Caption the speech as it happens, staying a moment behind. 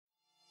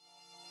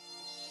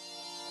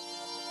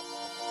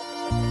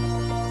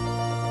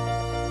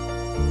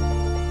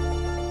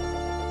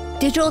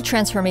Digital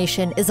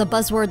transformation is a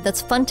buzzword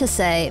that's fun to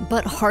say,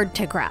 but hard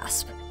to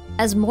grasp.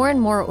 As more and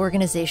more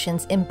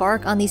organizations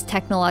embark on these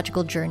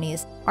technological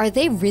journeys, are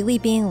they really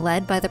being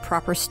led by the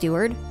proper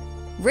steward?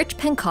 Rich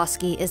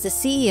Penkoski is the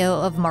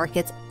CEO of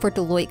Markets for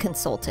Deloitte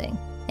Consulting,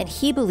 and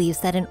he believes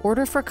that in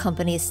order for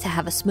companies to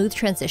have a smooth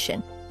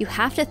transition, you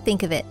have to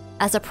think of it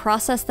as a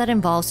process that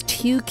involves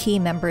two key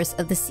members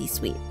of the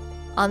C-suite.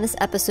 On this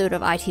episode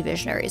of IT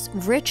Visionaries,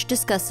 Rich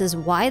discusses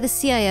why the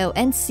CIO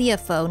and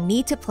CFO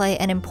need to play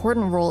an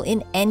important role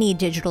in any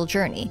digital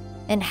journey,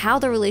 and how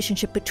the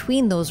relationship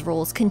between those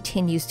roles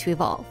continues to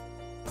evolve.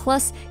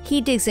 Plus,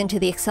 he digs into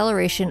the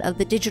acceleration of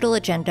the digital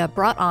agenda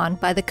brought on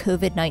by the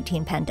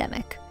COVID-19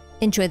 pandemic.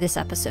 Enjoy this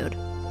episode.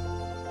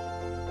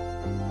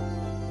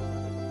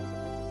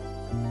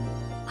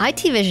 IT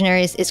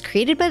Visionaries is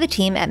created by the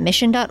team at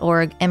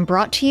mission.org and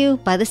brought to you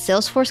by the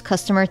Salesforce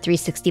Customer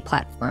 360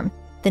 platform,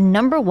 the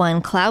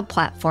 #1 cloud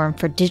platform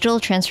for digital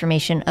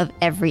transformation of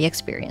every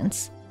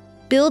experience.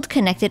 Build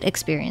connected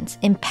experience,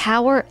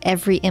 empower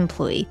every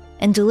employee,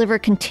 and deliver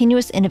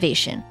continuous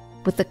innovation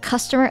with the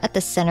customer at the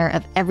center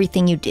of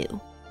everything you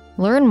do.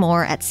 Learn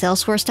more at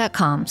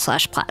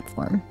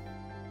salesforce.com/platform.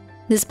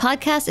 This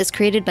podcast is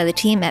created by the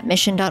team at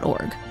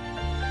mission.org.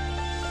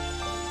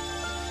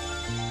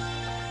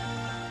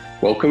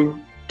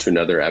 Welcome to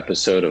another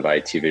episode of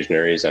IT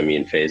Visionaries. I'm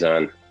Ian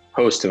Faison,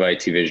 host of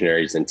IT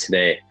Visionaries, and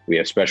today we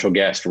have special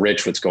guest,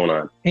 Rich. What's going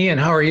on? Ian,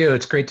 how are you?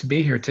 It's great to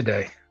be here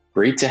today.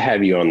 Great to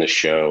have you on the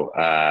show.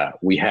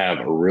 We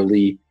have a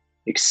really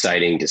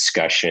exciting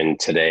discussion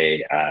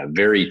today,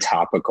 very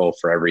topical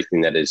for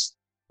everything that is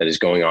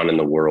going on in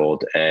the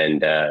world.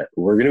 And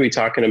we're going to be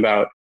talking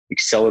about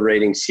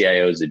accelerating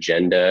CIO's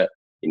agenda,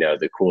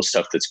 the cool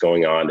stuff that's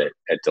going on at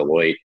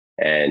Deloitte,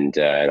 and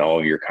all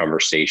of your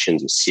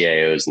conversations with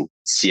CIOs and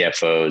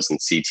CFOs and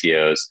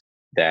CTOs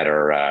that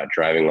are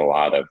driving a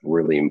lot of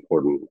really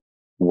important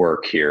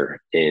work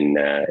here in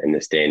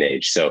this day and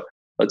age. So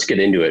let's get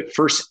into it.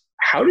 First,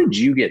 how did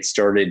you get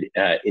started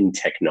in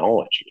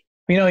technology?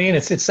 Ian,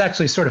 it's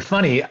actually sort of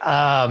funny.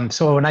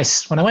 So when I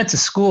went to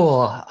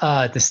school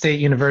at the State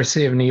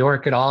University of New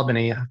York at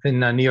Albany, up in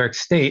New York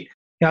State,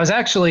 I was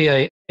actually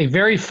a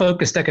very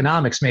focused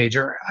economics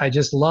major. I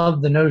just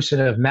loved the notion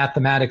of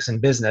mathematics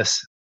and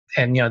business,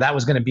 and that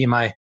was going to be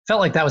felt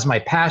like that was my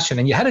passion.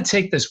 And you had to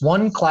take this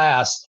one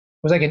class.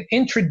 It was like an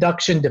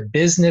introduction to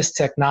business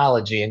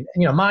technology, and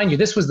mind you,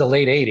 this was the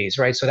late '80s,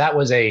 right? So that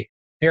was a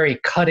very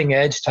cutting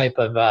edge type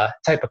of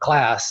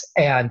class,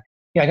 and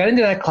I got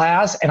into that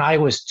class and I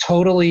was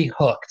totally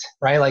hooked,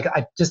 right? Like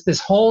just this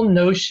whole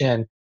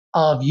notion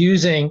of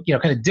using,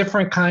 kind of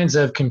different kinds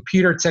of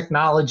computer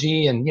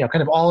technology and,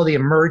 kind of all of the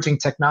emerging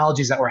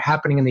technologies that were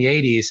happening in the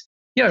 '80s,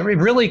 it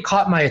really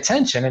caught my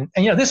attention.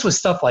 And this was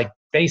stuff like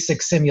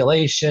basic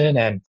simulation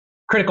and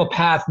critical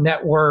path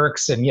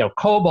networks and,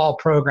 COBOL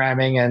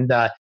programming. And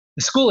the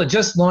school had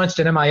just launched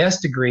an MIS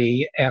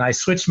degree, and I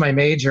switched my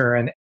major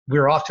and we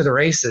were off to the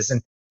races.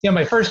 And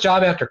my first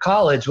job after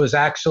college was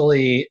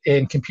actually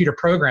in computer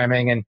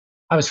programming, and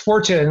I was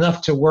fortunate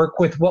enough to work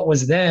with what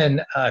was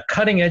then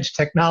cutting edge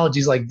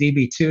technologies like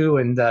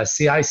DB2 and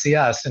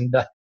CICS, and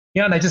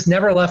and I just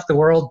never left the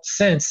world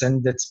since,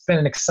 and it's been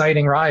an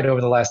exciting ride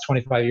over the last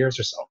 25 years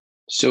or so.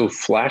 So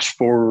flash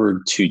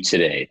forward to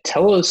today.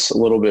 Tell us a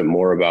little bit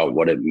more about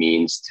what it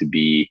means to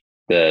be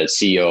the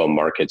CEO of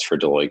Markets for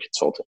Deloitte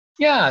Consulting.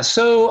 Yeah.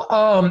 So,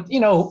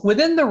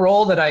 within the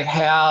role that I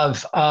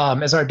have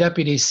as our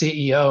deputy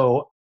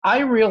CEO, I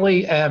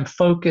really am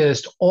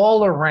focused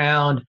all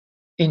around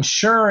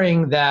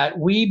ensuring that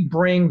we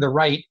bring the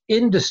right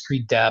industry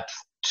depth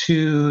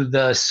to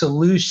the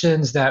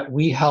solutions that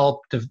we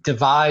help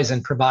devise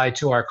and provide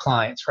to our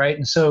clients, right?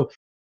 And so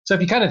if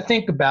you kind of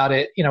think about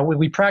it,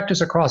 we practice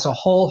across a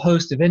whole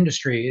host of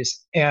industries,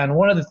 and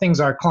one of the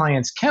things our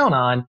clients count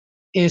on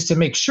is to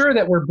make sure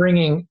that we're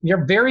bringing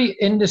your very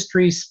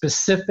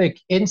industry-specific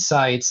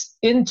insights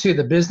into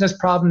the business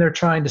problem they're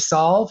trying to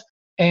solve,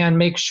 and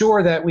make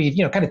sure that we've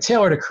kind of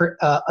tailored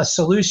a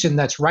solution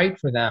that's right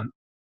for them.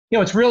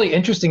 What's really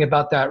interesting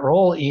about that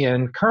role,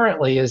 Ian,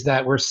 currently is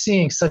that we're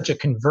seeing such a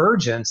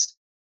convergence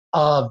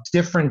of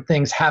different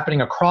things happening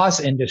across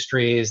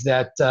industries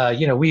that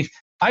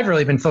I've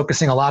really been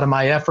focusing a lot of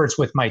my efforts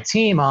with my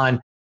team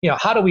on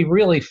how do we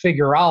really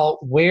figure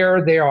out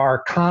where there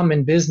are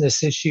common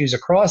business issues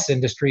across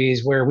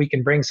industries where we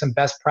can bring some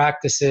best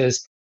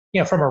practices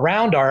from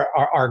around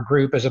our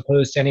group as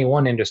opposed to any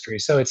one industry.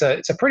 So it's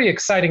a pretty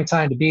exciting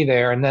time to be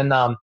there. And then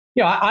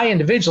I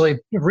individually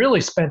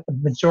really spent the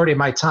majority of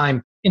my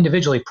time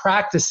individually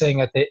practicing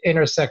at the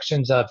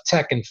intersections of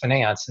tech and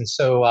finance. And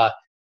so as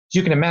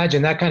you can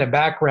imagine, that kind of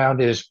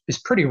background is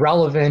pretty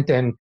relevant,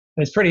 and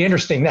it's pretty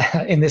interesting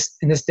in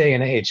this day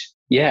and age.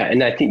 Yeah,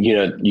 and I think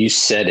you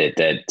said it,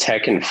 that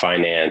tech and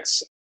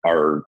finance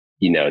are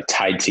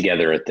tied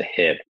together at the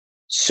hip.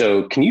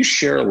 So can you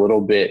share a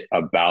little bit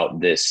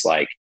about this,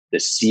 like the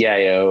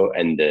CIO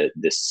and the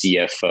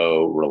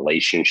CFO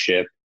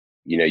relationship?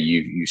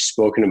 You've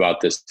spoken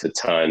about this a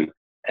ton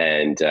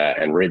and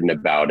written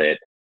about it.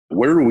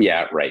 Where are we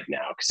at right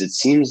now? Because it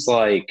seems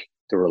like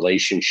the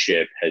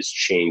relationship has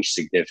changed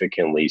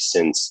significantly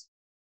since,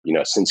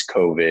 since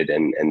COVID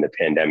and the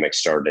pandemic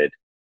started,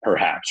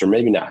 perhaps, or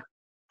maybe not.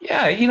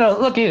 Yeah,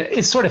 look,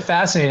 it's sort of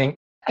fascinating.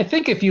 I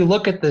think if you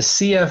look at the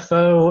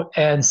CFO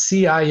and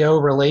CIO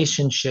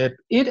relationship,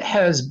 it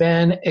has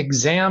been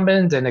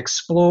examined and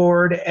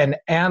explored and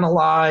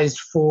analyzed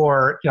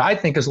for, I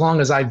think as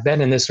long as I've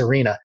been in this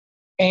arena.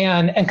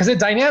 And because the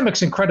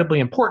dynamic's incredibly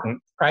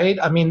important, right?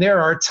 I mean, there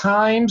are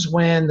times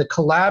when the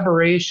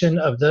collaboration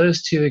of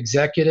those two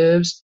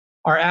executives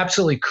are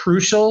absolutely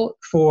crucial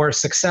for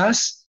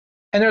success.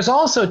 And there's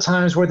also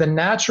times where the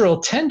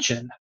natural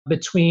tension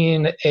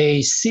between a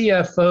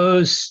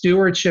CFO's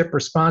stewardship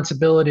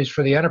responsibilities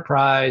for the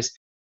enterprise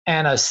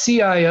and a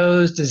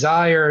CIO's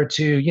desire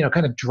to,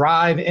 kind of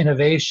drive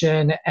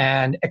innovation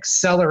and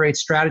accelerate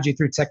strategy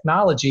through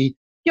technology,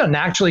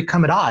 naturally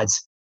come at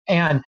odds.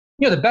 And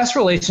the best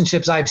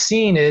relationships I've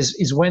seen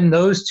is when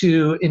those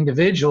two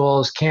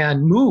individuals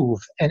can move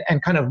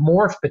and kind of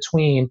morph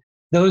between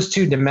those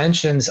two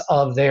dimensions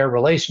of their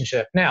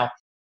relationship. Now,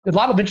 there's a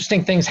lot of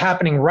interesting things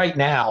happening right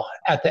now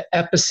at the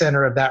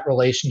epicenter of that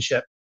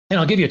relationship. And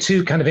I'll give you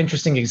two kind of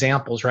interesting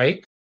examples,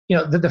 right?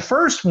 The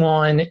first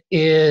one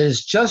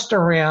is just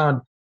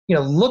around,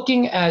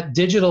 looking at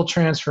digital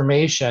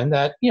transformation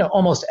that,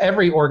 almost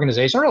every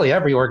organization, really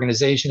every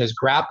organization is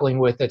grappling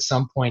with at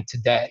some point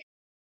today.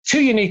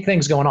 Two unique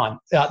things going on.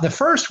 The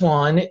first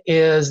one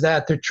is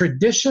that the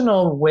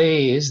traditional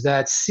ways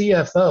that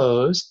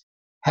CFOs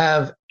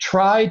have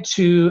tried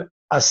to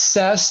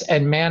assess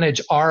and manage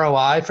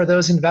ROI for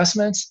those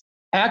investments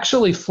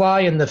actually fly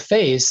in the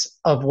face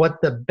of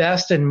what the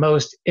best and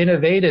most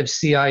innovative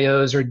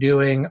CIOs are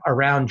doing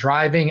around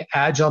driving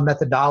agile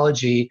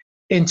methodology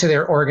into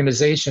their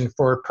organization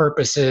for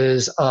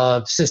purposes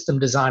of system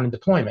design and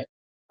deployment.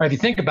 Right, if you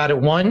think about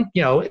it, one,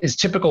 is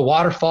typical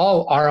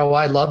waterfall.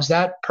 ROI loves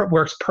that,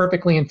 works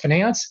perfectly in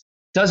finance,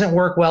 doesn't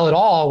work well at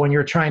all when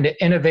you're trying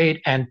to innovate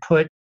and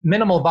put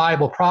minimal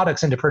viable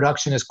products into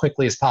production as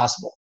quickly as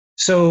possible.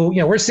 So,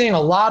 we're seeing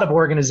a lot of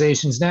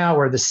organizations now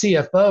where the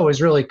CFO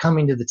is really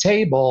coming to the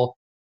table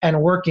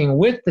and working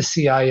with the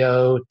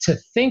CIO to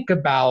think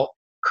about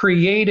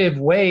creative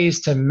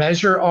ways to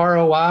measure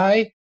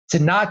ROI, to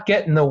not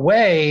get in the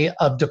way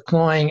of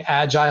deploying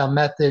agile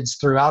methods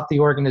throughout the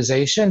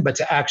organization, but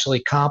to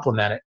actually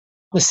complement it.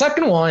 The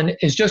second one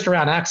is just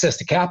around access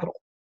to capital.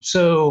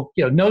 So,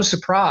 no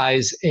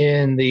surprise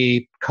in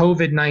the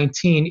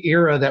COVID-19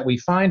 era that we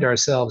find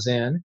ourselves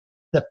in,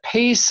 the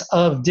pace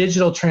of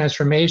digital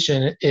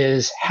transformation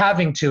is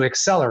having to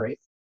accelerate.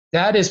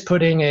 That is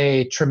putting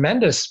a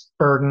tremendous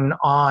burden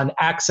on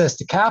access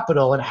to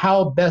capital and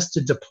how best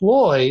to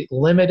deploy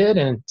limited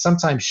and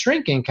sometimes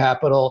shrinking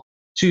capital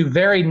to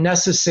very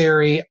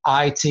necessary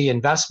IT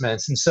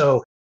investments. And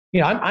so,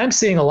 I'm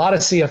seeing a lot of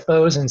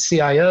CFOs and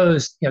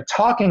CIOs,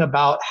 talking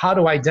about how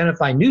to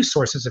identify new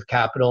sources of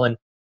capital. And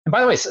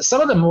by the way,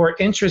 some of the more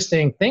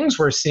interesting things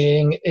we're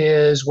seeing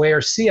is where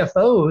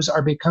CFOs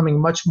are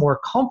becoming much more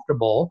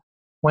comfortable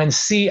when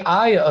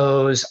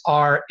CIOs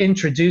are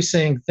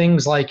introducing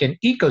things like an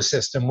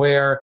ecosystem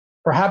where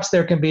perhaps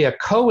there can be a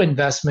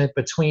co-investment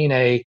between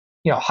a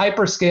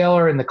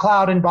hyperscaler in the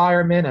cloud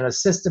environment and a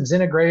systems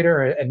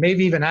integrator and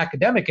maybe even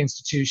academic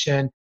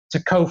institution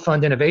to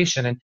co-fund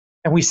innovation.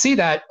 And we see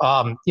that,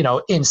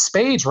 in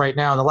spades right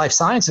now in the life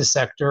sciences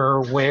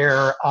sector,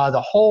 where the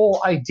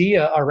whole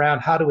idea around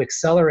how to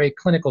accelerate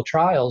clinical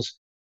trials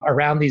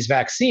around these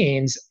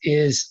vaccines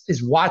is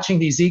watching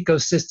these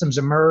ecosystems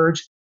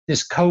emerge,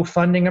 this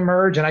co-funding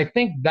emerge. And I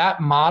think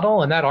that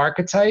model and that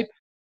archetype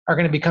are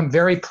going to become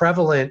very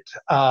prevalent,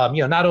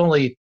 not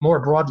only more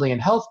broadly in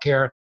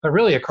healthcare, but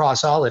really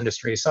across all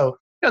industries. So,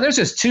 there's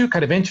just two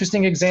kind of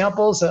interesting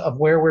examples of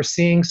where we're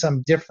seeing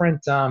some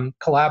different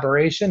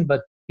collaboration,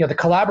 but the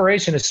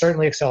collaboration is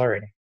certainly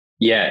accelerating.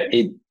 Yeah,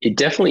 it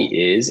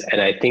definitely is. And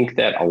I think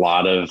that a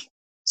lot of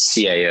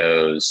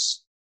CIOs,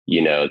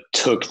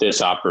 took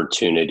this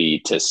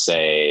opportunity to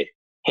say,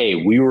 hey,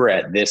 we were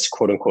at this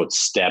quote unquote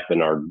step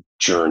in our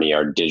journey,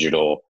 our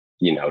digital,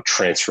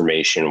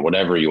 transformation,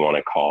 whatever you want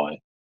to call it.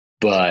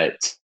 But,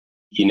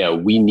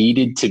 we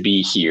needed to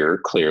be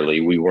here. Clearly,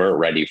 we weren't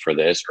ready for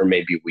this, or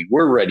maybe we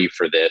were ready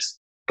for this.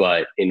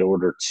 But in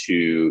order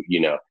to,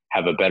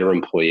 have a better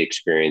employee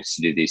experience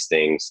to do these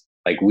things,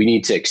 like we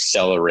need to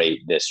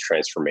accelerate this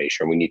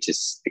transformation. We need to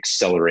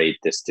accelerate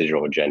this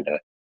digital agenda.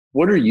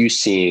 What are you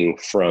seeing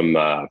from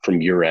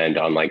your end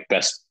on like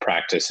best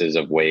practices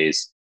of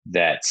ways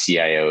that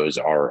CIOs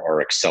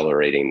are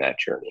accelerating that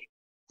journey?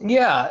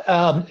 Yeah,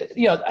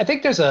 I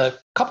think there's a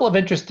couple of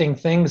interesting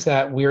things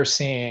that we're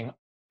seeing.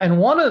 And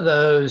one of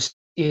those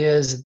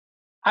is,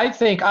 I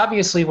think,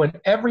 obviously, when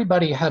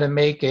everybody had to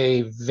make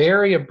a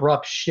very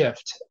abrupt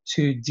shift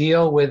to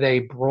deal with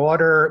a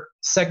broader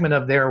segment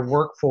of their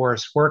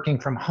workforce working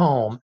from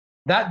home,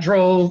 that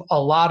drove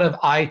a lot of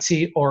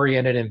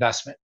IT-oriented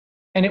investment.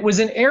 And it was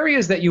in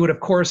areas that you would, of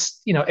course,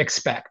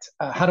 expect.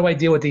 How do I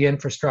deal with the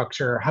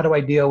infrastructure? How do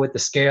I deal with the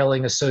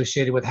scaling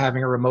associated with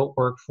having a remote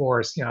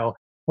workforce?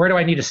 Where do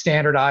I need to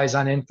standardize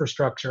on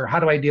infrastructure?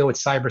 How do I deal with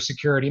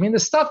cybersecurity? I mean, the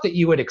stuff that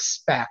you would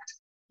expect.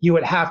 you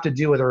would have to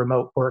do with a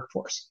remote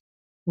workforce.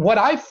 What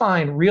I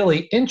find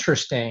really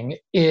interesting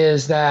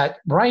is that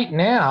right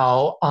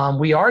now,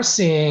 we are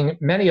seeing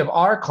many of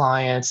our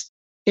clients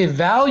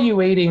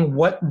evaluating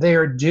what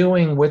they're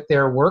doing with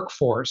their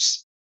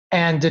workforce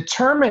and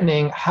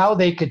determining how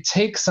they could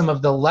take some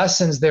of the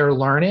lessons they're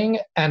learning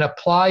and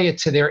apply it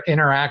to their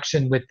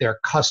interaction with their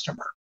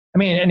customer. I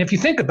mean, and if you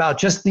think about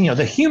just,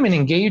 the human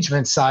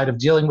engagement side of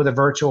dealing with a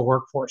virtual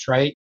workforce,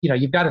 right?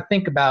 You've got to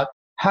think about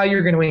how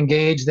you're going to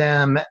engage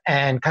them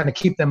and kind of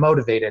keep them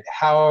motivated,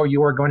 how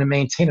you are going to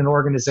maintain an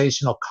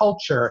organizational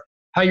culture,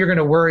 how you're going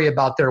to worry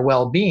about their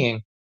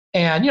well-being.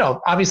 And,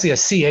 obviously a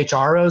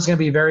CHRO is going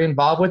to be very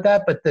involved with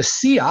that, but the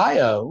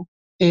CIO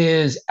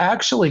is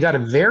actually got a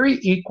very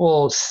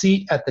equal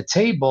seat at the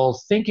table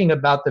thinking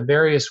about the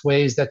various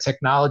ways that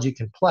technology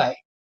can play.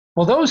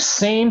 Well, those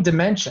same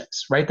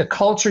dimensions, right? The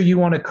culture you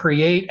want to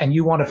create and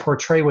you want to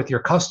portray with your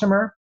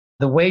customer,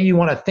 the way you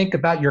want to think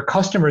about your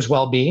customer's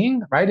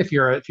well-being, right? If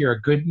you're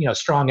a good,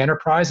 strong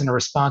enterprise and a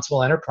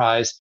responsible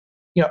enterprise,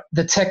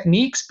 the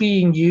techniques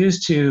being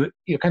used to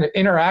kind of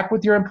interact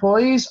with your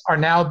employees are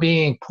now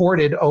being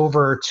ported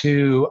over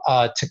to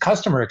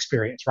customer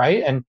experience,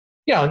 right? And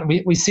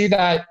we see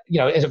that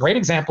as a great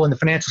example in the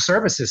financial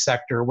services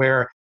sector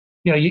where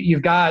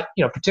you've got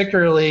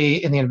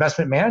particularly in the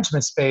investment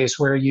management space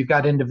where you've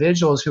got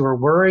individuals who are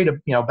worried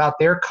about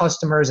their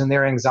customers and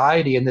their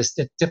anxiety in this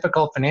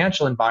difficult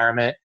financial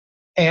environment.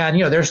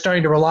 And they're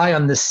starting to rely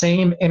on the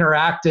same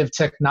interactive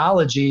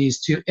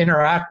technologies to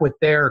interact with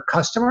their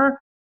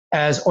customer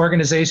as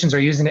organizations are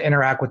using to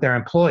interact with their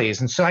employees.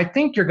 And so I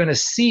think you're going to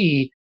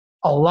see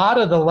a lot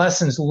of the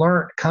lessons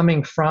learned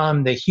coming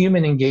from the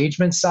human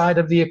engagement side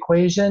of the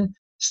equation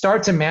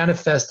start to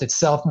manifest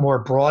itself more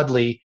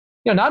broadly,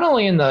 not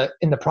only in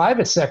the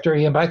private sector,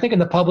 Ian, but I think in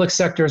the public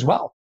sector as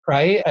well,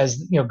 right?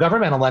 As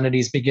governmental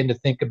entities begin to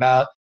think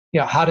about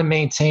how to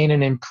maintain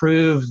and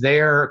improve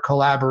their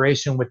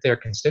collaboration with their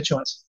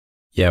constituents.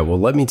 Yeah, well,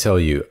 let me tell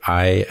you,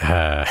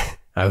 I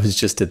was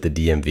just at the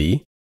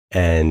DMV,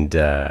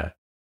 and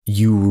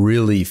you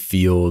really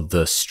feel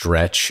the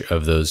stretch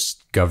of those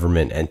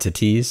government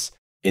entities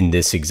in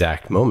this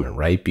exact moment,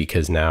 right?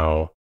 Because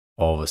now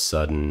all of a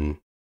sudden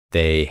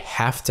they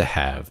have to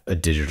have a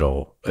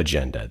digital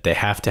agenda. They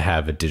have to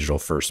have a digital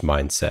first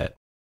mindset.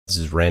 This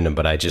is random,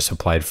 but I just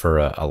applied for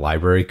a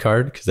library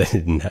card because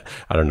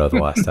I don't know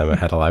the last time I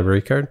had a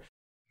library card,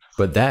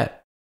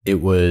 but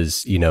it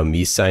was,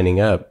 me signing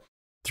up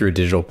through a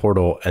digital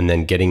portal and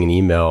then getting an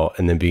email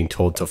and then being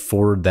told to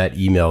forward that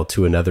email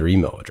to another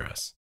email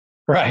address.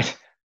 Right.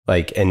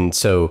 And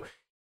so,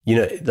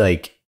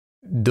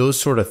 those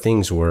sort of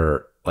things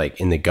were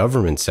in the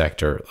government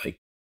sector,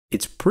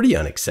 it's pretty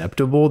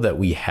unacceptable that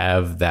we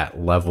have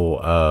that level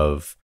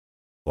of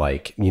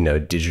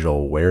digital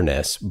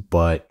awareness,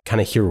 but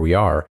kind of here we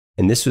are.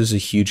 And this was a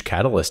huge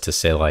catalyst to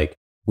say,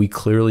 we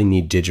clearly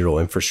need digital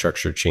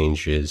infrastructure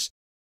changes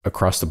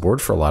across the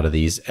board for a lot of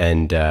these.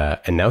 And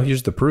now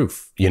here's the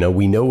proof.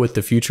 We know what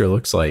the future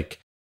looks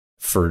like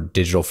for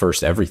digital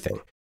first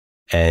everything.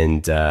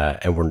 And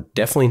we're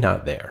definitely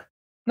not there.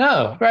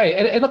 No, right.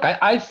 And look,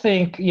 I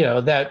think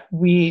that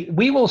we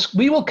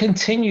will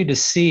continue to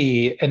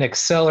see an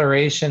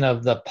acceleration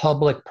of the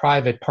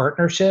public-private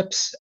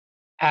partnerships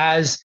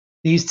as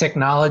these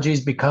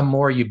technologies become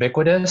more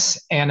ubiquitous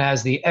and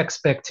as the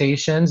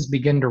expectations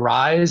begin to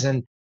rise.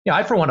 And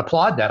I, for one,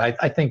 applaud that.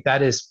 I think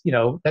that is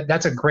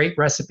that's a great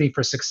recipe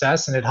for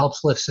success, and it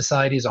helps lift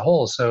society as a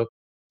whole. So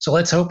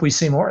let's hope we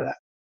see more of that.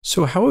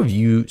 So how have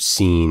you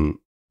seen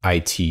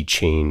IT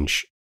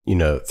change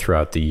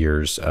throughout the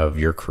years of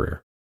your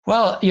career?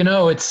 Well,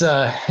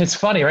 it's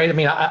funny, right? I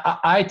mean,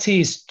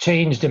 IT's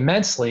changed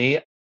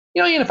immensely.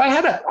 If I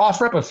had to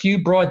offer up a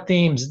few broad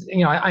themes,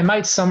 I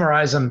might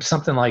summarize them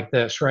something like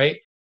this, right?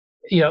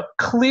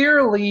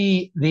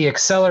 Clearly the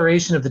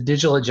acceleration of the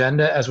digital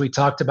agenda, as we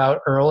talked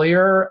about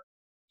earlier,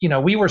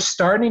 we were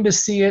starting to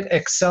see it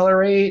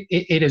accelerate.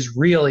 It is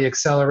really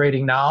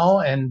accelerating now.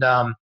 And,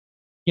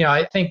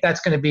 I think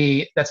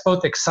that's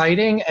both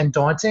exciting and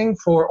daunting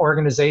for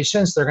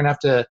organizations. They're going to have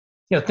to,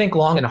 think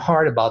long and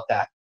hard about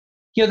that.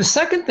 The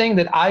second thing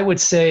that I would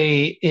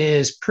say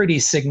is pretty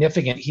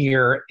significant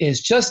here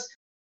is just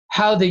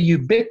how the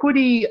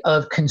ubiquity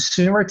of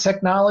consumer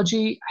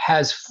technology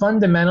has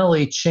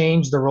fundamentally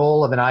changed the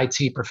role of an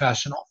IT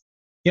professional.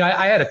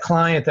 I had a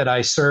client that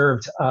I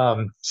served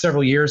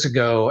several years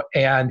ago,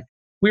 and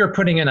we were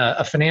putting in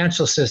a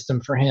financial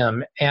system for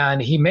him.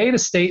 And he made a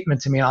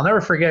statement to me, and I'll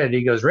never forget it.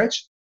 He goes,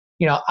 "Rich,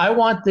 I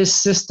want this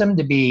system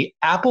to be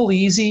Apple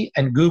easy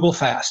and Google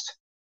fast,"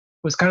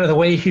 was kind of the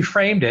way he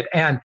framed it.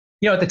 And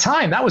at the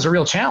time, that was a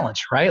real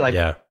challenge, right?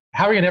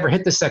 How are you going to ever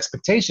hit this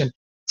expectation?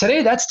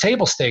 Today, that's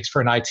table stakes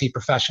for an IT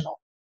professional,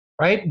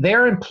 right?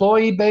 Their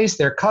employee base,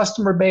 their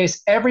customer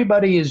base,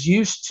 everybody is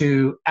used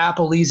to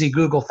Apple easy,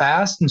 Google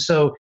fast. And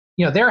so,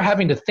 they're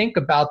having to think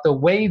about the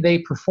way they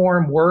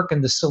perform work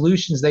and the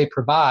solutions they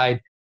provide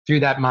through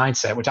that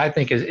mindset, which I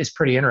think is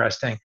pretty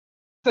interesting.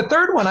 The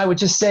third one I would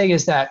just say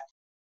is that,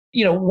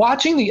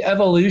 watching the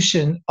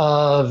evolution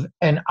of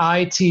an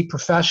IT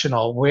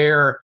professional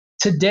where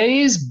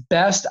today's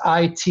best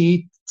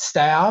IT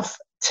staff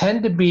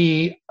tend to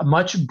be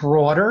much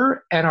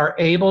broader and are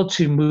able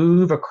to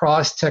move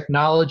across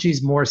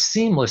technologies more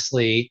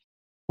seamlessly.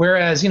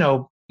 Whereas,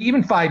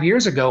 even 5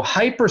 years ago,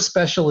 hyper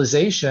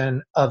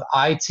specialization of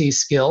IT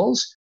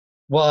skills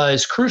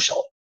was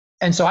crucial.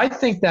 And so I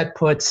think that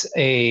puts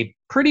a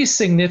pretty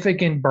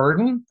significant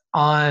burden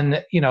on,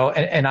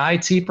 an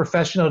IT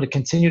professional to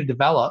continue to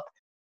develop.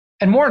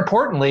 And more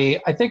importantly,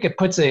 I think it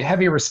puts a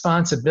heavy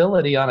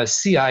responsibility on a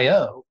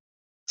CIO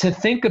to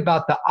think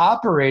about the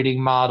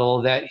operating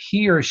model that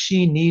he or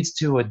she needs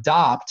to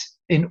adopt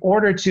in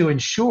order to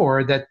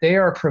ensure that they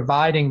are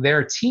providing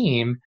their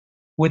team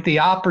with the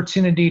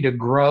opportunity to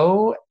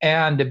grow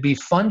and to be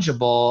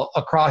fungible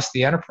across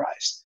the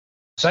enterprise.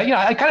 So,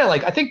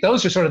 I think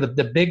those are sort of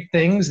the big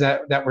things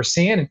that we're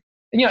seeing. And,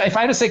 if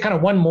I had to say kind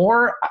of one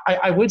more,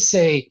 I would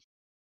say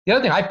the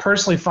other thing I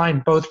personally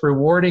find both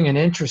rewarding and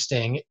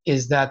interesting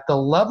is that the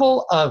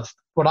level of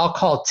what I'll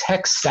call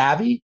tech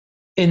savvy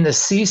in the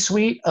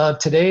C-suite of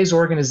today's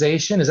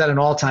organization is at an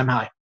all-time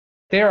high.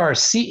 There are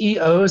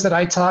CEOs that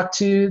I talk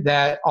to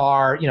that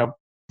are,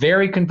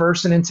 very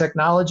conversant in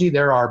technology.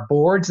 There are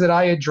boards that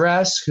I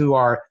address who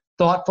are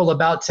thoughtful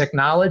about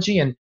technology.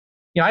 And,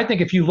 I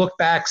think if you look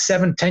back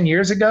 7-10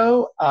 years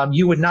ago,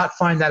 you would not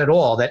find that at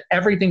all, that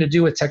everything to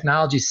do with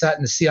technology sat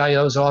in the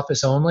CIO's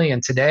office only.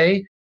 And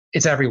today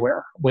it's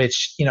everywhere,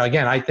 which,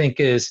 again, I think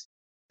is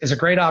a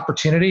great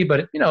opportunity,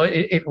 but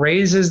it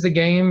raises the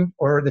game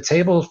or the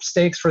table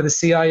stakes for the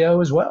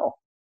CIO as well.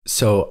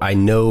 So I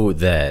know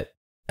that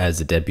as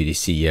a deputy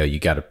CEO, you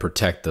got to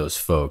protect those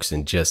folks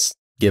and just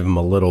give them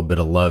a little bit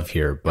of love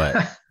here, but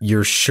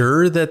you're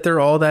sure that they're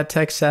all that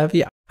tech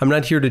savvy? I'm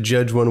not here to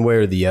judge one way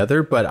or the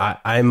other, but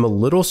I'm a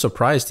little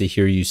surprised to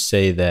hear you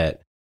say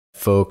that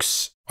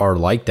folks are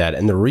like that.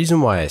 And the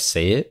reason why I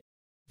say it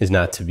is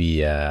not to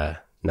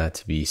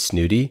be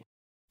snooty,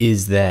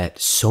 is that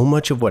so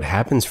much of what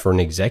happens for an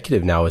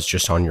executive now is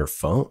just on your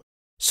phone.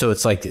 So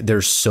it's like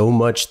there's so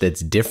much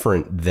that's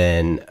different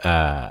than,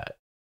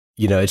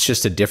 it's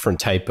just a different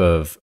type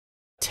of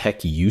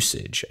tech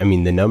usage. I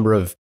mean, the number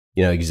of,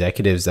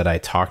 executives that I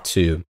talk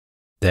to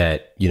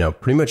that,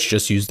 pretty much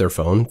just use their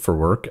phone for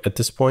work at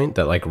this point,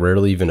 that like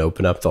rarely even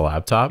open up the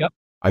laptop, Yep.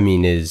 I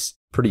mean, is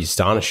pretty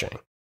astonishing.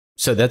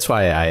 So that's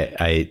why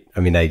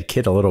I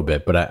kid a little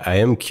bit, but I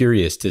am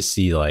curious to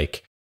see,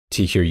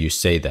 to hear you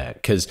say that,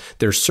 because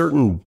there's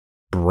certain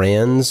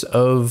brands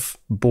of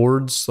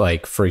boards,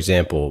 like for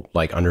example,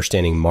 like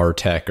understanding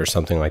MarTech or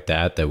something like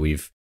that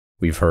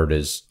we've heard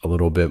is a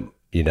little bit,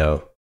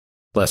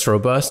 less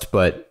robust,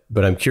 but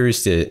I'm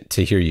curious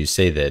to hear you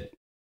say that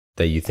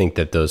you think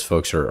that those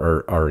folks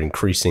are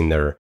increasing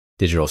their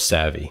digital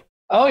savvy.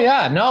 Oh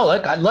yeah, no,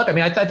 look,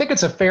 I think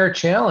it's a fair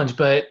challenge,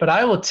 but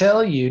I will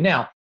tell you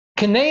now,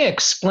 can they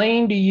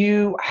explain to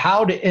you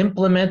how to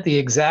implement the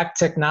exact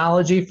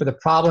technology for the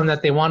problem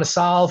that they want to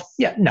solve?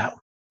 Yeah, no,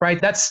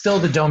 right? That's still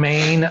the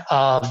domain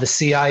of the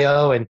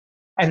CIO and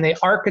the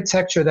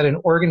architecture that an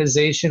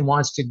organization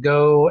wants to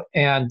go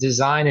and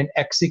design and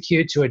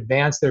execute to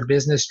advance their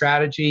business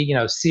strategy,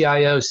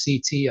 CIO,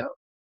 CTO.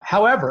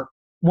 However,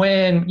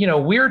 when,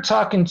 we're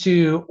talking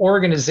to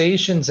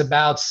organizations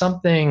about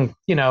something,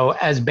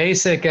 as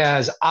basic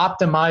as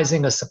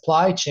optimizing a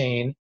supply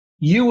chain,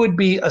 you would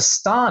be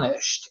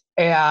astonished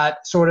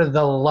at sort of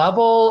the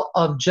level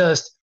of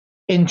just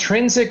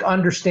intrinsic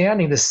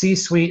understanding the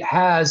C-suite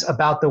has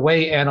about the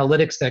way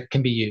analytics that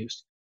can be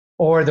used,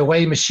 or the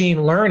way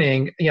machine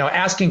learning,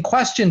 asking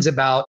questions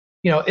about,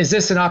 is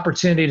this an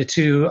opportunity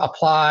to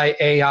apply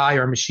AI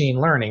or machine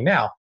learning?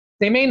 Now,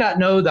 they may not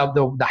know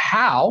the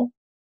how,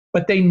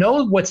 but they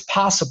know what's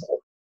possible.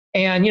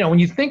 And, when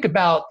you think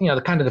about,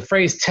 the kind of the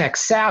phrase tech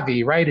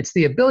savvy, right? It's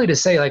the ability to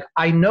say, like,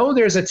 I know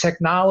there's a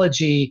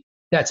technology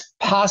that's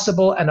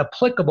possible and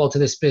applicable to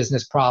this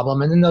business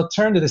problem. And then they'll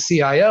turn to the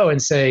CIO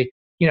and say,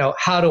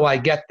 how do I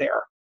get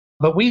there?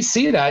 But we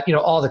see that,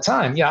 all the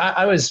time. Yeah,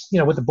 I was,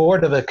 with the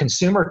board of a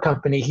consumer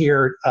company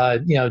here,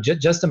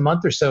 just a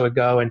month or so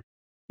ago, and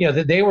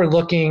they were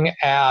looking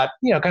at,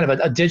 kind of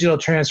a digital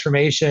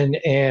transformation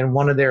in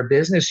one of their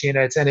business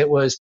units, and it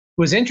was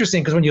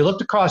interesting because when you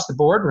looked across the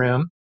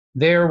boardroom,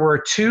 there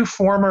were 2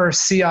 former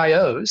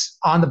CIOs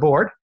on the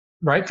board,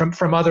 right,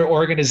 from other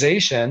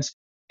organizations,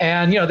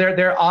 and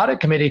their audit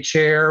committee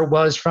chair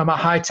was from a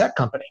high tech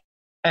company,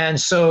 and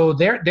so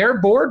their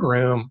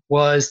boardroom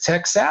was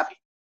tech savvy,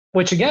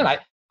 which again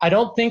I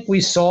don't think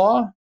we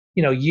saw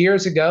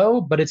years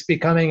ago, but it's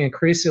becoming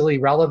increasingly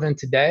relevant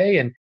today.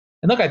 And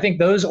look, I think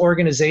those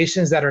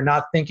organizations that are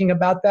not thinking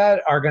about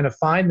that are going to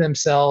find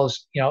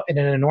themselves in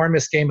an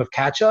enormous game of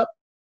catch up,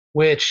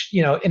 which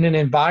in an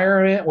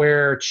environment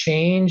where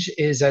change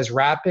is as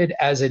rapid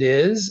as it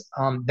is,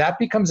 that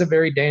becomes a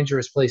very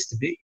dangerous place to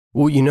be.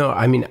 Well,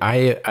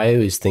 I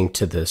always think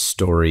to the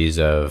stories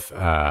of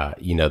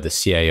the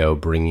CIO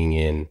bringing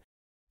in,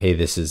 hey,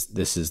 this is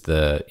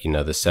the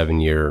the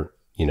 7-year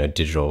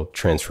digital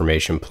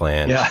transformation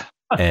plan, Yeah.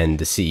 and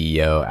the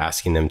CEO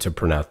asking them to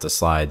print out the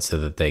slides so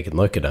that they can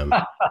look at them,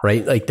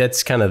 right? Like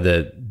that's kind of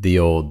the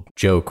old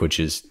joke, which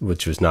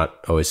was not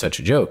always such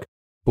a joke.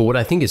 But what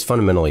I think is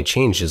fundamentally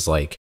changed is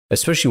like,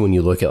 especially when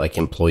you look at like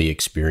employee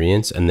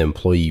experience and the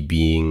employee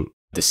being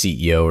the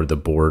CEO or the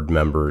board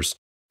members,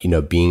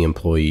 being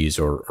employees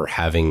or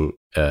having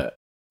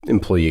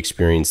employee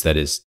experience that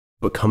is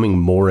becoming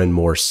more and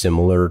more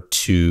similar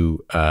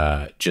to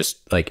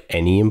just like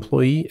any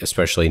employee,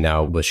 especially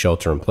now with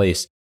shelter in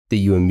place, that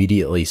you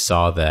immediately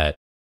saw that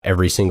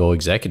every single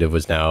executive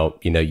was now,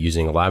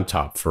 using a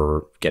laptop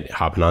for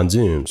hopping on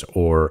Zooms,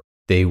 or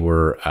they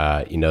were,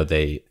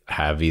 they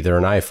have either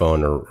an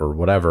iPhone or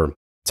whatever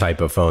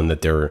type of phone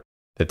that they're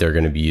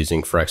going to be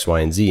using for X, Y,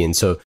 and Z. And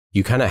so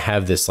you kind of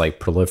have this like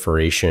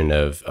proliferation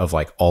of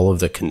like all of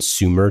the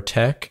consumer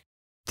tech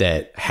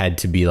that had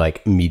to be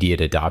like immediate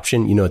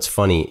adoption. It's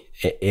funny,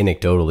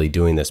 anecdotally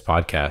doing this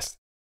podcast,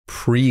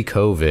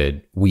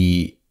 pre-COVID,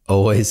 we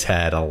always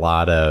had a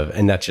lot of,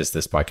 and not just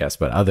this podcast,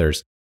 but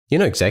others,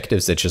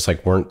 executives that just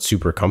like weren't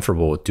super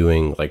comfortable with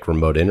doing like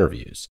remote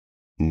interviews.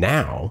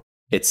 Now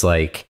it's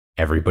like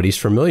everybody's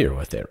familiar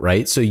with it,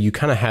 right? So you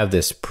kind of have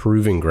this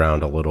proving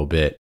ground a little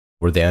bit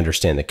where they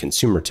understand the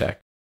consumer tech.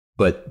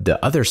 But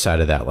the other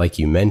side of that, like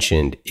you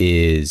mentioned,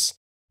 is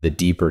the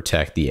deeper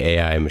tech, the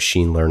AI,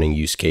 machine learning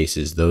use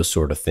cases, those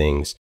sort of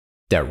things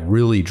that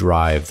really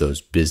drive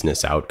those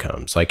business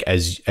outcomes. Like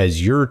as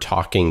you're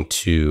talking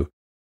to,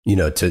 to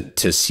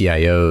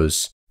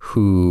CIOs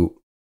who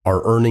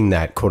are earning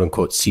that quote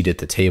unquote seat at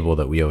the table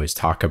that we always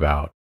talk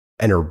about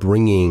and are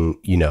bringing,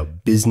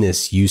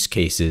 business use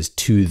cases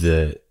to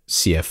the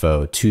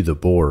CFO, to the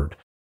board,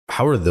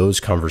 how are those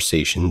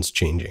conversations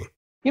changing?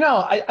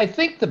 I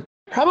think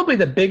probably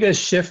the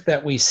biggest shift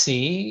that we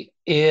see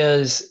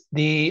is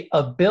the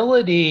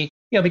ability,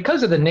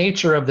 because of the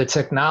nature of the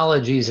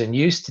technologies in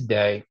use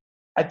today,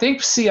 I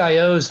think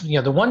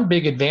CIOs, the one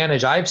big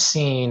advantage I've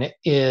seen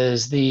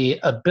is the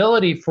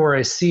ability for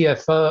a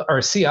CFO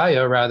or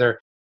CIO rather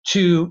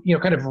to,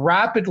 kind of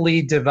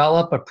rapidly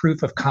develop a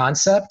proof of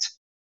concept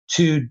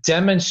to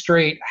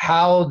demonstrate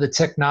how the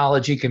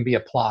technology can be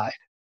applied.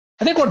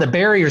 I think one of the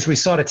barriers we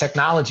saw to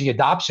technology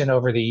adoption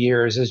over the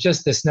years is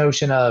just this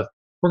notion of,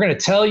 we're going to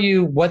tell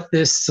you what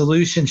this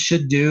solution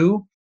should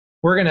do.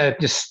 We're going to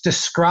just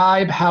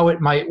describe how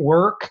it might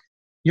work.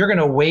 You're going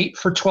to wait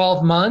for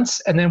 12 months,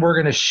 and then we're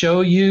going to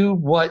show you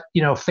what,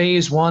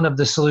 phase one of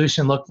the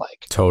solution looked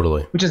like.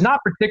 Totally. Which is not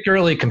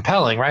particularly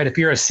compelling, right? If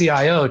you're a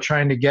CIO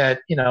trying to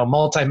get,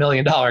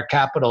 multi-million-dollar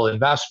capital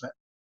investment.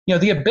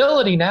 The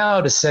ability now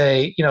to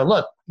say,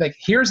 look, like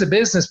here's a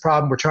business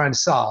problem we're trying to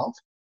solve.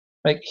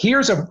 Like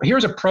here's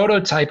a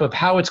prototype of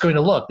how it's going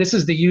to look. This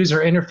is the user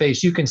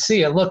interface. You can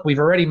see it. Look, we've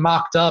already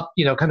mocked up,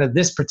 kind of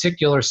this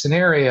particular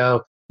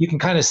scenario. You can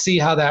kind of see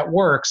how that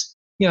works.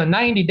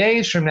 90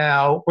 days from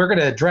now, we're going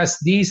to address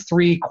these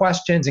 3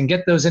 questions and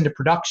get those into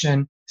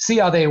production, see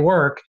how they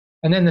work.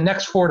 And then the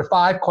next 4 to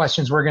 5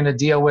 questions we're going to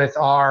deal with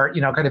are,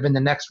 kind of in the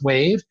next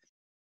wave,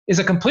 is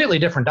a completely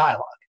different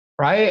dialogue,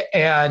 right?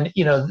 And,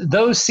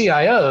 those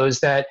CIOs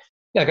that,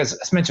 as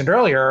I mentioned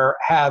earlier,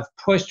 have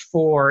pushed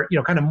for,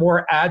 kind of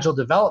more agile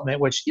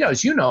development, which,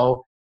 as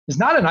is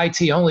not an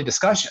IT only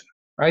discussion,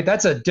 right?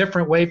 That's a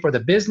different way for the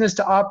business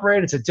to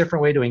operate. It's a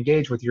different way to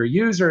engage with your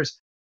users.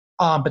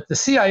 But the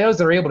CIOs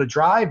that are able to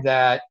drive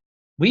that,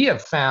 we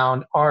have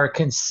found, are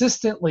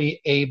consistently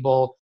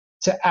able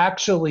to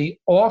actually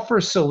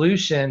offer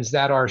solutions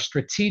that are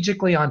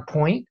strategically on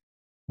point,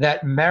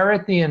 that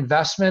merit the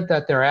investment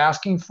that they're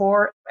asking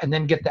for, and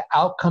then get the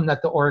outcome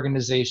that the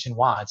organization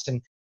wants.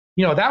 And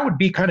that would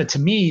be kind of, to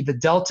me, the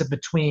delta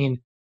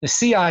between the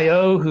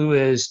CIO who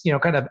is,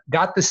 kind of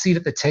got the seat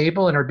at the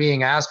table and are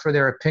being asked for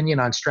their opinion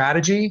on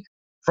strategy,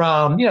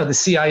 from, the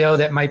CIO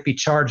that might be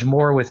charged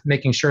more with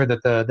making sure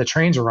that the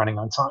trains are running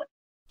on time.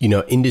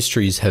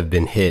 Industries have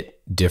been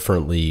hit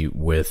differently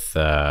with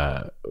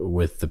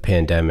the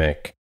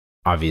pandemic.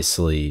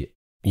 Obviously,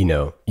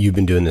 you've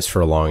been doing this for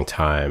a long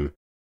time.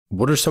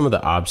 What are some of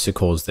the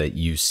obstacles that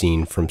you've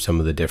seen from some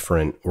of the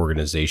different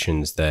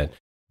organizations that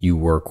you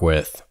work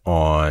with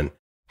on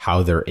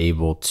how they're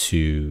able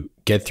to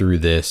get through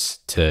this,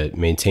 to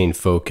maintain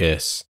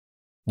focus,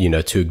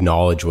 to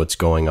acknowledge what's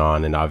going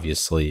on, and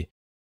obviously,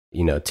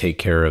 take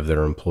care of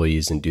their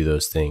employees and do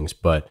those things,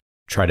 but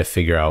try to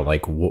figure out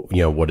like,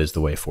 what is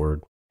the way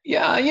forward?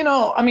 Yeah.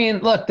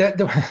 Look,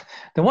 the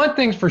one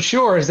thing for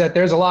sure is that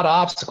there's a lot of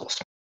obstacles,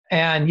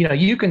 and,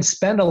 you can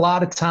spend a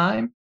lot of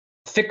time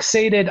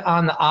fixated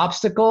on the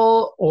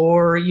obstacle,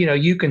 or,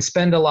 you can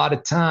spend a lot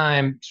of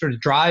time sort of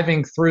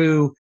driving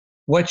through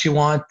what you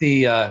want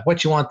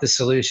the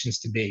solutions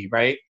to be,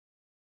 right?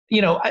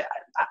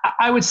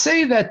 I would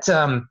say that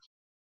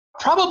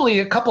probably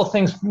a couple of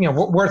things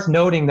worth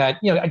noting that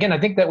again, I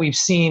think that we've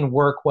seen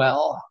work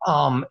well.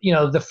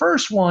 The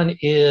first one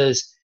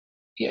is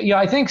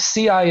I think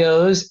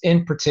CIOs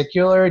in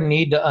particular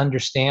need to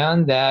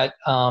understand that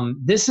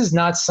this is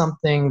not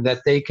something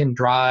that they can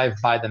drive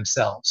by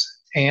themselves.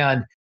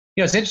 And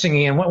it's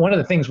interesting, and one of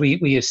the things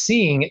we are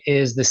seeing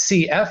is the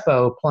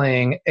CFO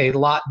playing a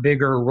lot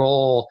bigger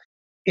role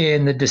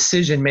in the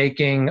decision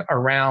making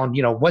around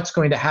what's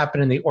going to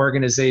happen in the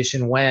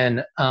organization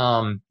when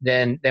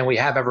than we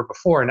have ever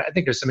before. And I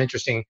think there's some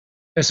interesting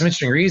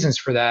reasons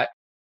for that.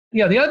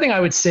 The other thing I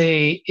would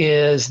say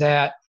is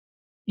that,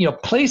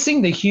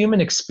 placing the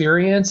human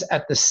experience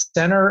at the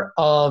center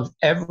of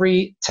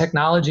every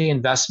technology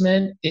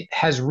investment, it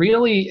has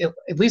really,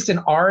 at least in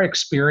our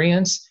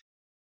experience,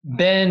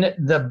 been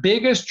the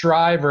biggest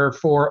driver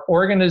for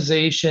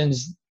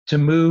organizations to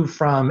move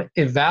from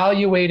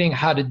evaluating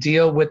how to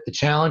deal with the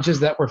challenges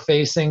that we're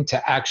facing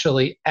to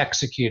actually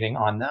executing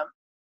on them.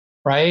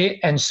 Right.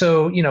 And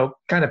so,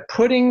 kind of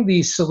putting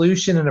the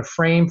solution in a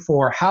frame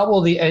for how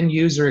will the end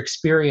user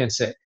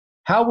experience it?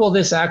 How will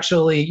this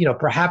actually,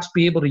 perhaps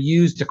be able to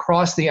used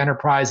across the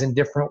enterprise in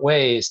different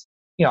ways?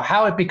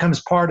 How it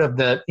becomes part of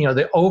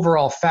the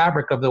overall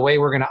fabric of the way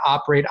we're going to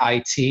operate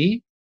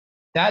IT.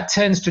 That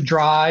tends to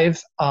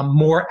drive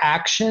more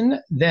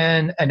action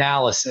than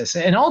analysis.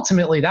 And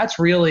ultimately, that's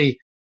really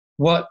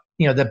what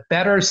the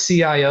better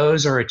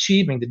CIOs are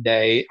achieving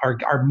today,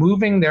 are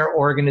moving their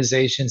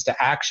organizations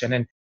to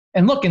action.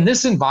 And look, in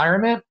this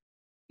environment,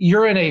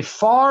 you're in a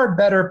far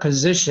better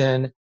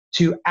position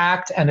to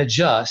act and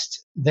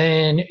adjust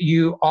than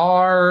you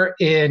are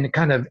in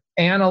kind of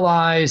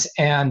analyze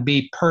and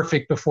be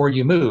perfect before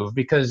you move.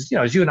 Because,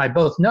 as you and I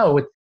both know,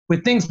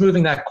 with things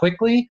moving that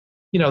quickly,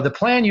 the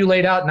plan you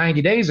laid out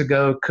 90 days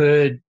ago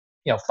could,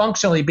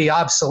 functionally be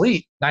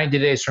obsolete 90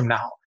 days from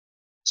now.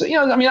 So,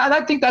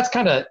 I think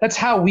that's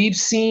how we've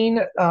seen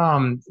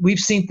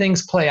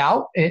things play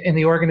out in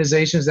the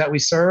organizations that we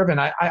serve. And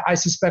I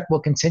suspect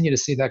we'll continue to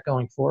see that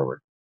going forward.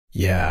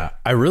 Yeah,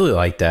 I really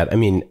like that.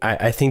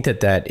 I think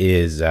that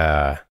is,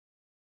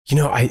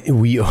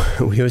 we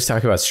always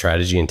talk about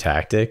strategy and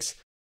tactics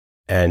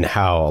and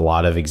how a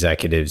lot of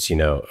executives,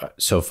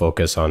 so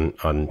focus on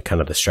kind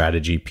of the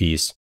strategy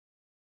piece,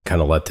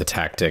 kind of let the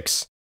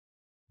tactics,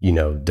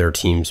 their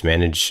teams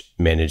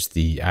manage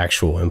the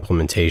actual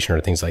implementation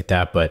or things like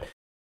that. But,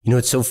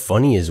 what's so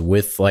funny is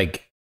with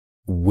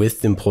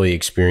employee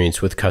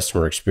experience, with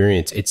customer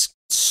experience, it's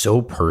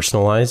so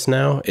personalized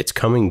now. It's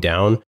coming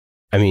down.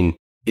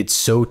 It's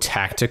so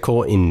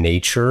tactical in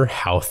nature,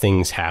 how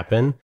things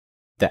happen,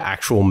 the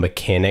actual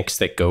mechanics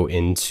that go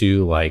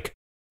into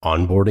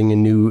onboarding a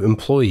new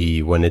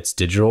employee when it's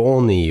digital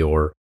only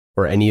or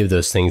any of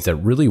those things, that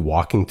really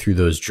walking through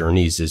those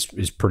journeys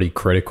is pretty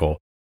critical.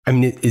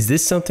 Is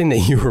this something that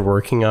you were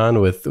working on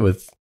with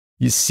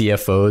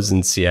CFOs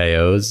and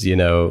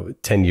CIOs,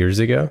 10 years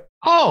ago?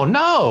 Oh,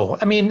 no.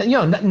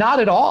 Not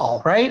at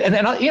all. Right. And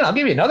then, I'll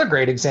give you another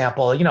great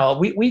example.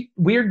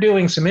 We're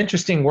doing some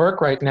interesting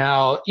work right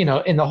now,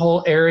 in the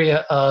whole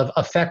area of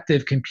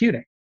effective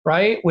computing,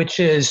 right?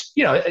 Which is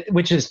kind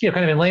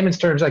of in layman's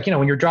terms,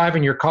 when you're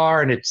driving your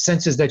car and it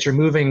senses that you're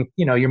moving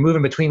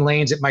between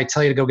lanes, it might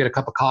tell you to go get a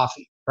cup of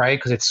coffee, right?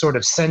 Because it's sort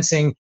of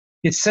sensing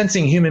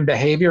human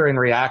behavior and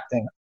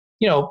reacting.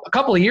 A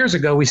couple of years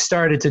ago, we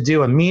started to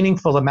do a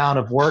meaningful amount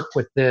of work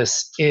with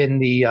this in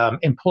the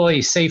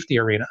employee safety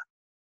arena,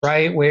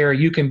 right? Where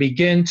you can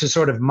begin to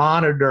sort of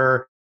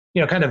monitor,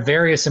 kind of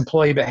various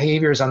employee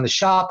behaviors on the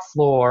shop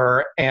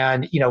floor.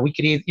 And, we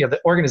could the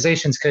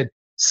organizations could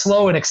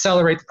slow and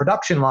accelerate the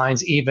production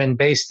lines even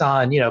based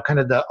on, kind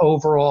of the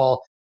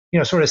overall,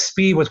 sort of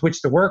speed with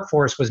which the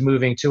workforce was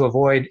moving to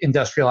avoid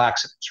industrial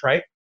accidents,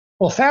 right?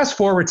 Well, fast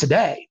forward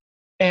today.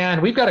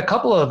 And we've got a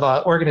couple of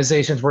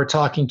organizations we're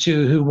talking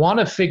to who want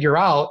to figure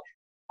out,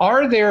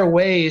 are there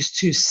ways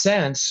to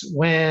sense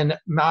when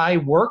my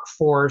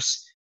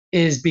workforce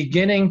is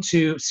beginning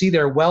to see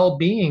their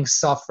well-being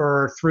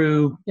suffer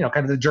through, kind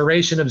of the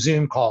duration of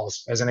Zoom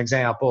calls, as an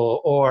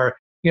example, or,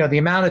 the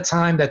amount of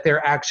time that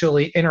they're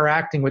actually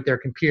interacting with their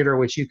computer,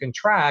 which you can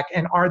track.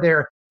 And are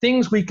there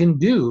things we can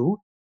do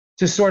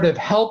to sort of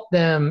help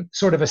them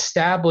sort of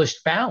establish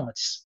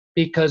balance?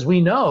 Because we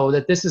know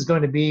that this is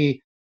going to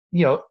be,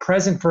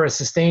 present for a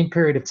sustained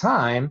period of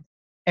time,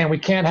 and we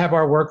can't have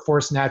our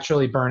workforce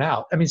naturally burn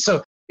out.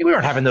 So we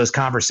weren't having those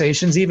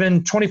conversations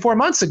even 24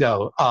 months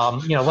ago,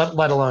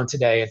 let alone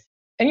today.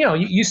 And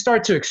you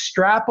start to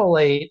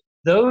extrapolate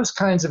those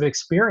kinds of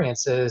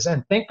experiences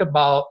and think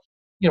about,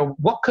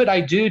 what could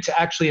I do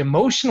to actually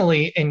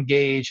emotionally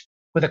engage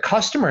with a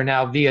customer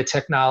now via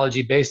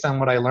technology based on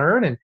what I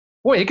learn? And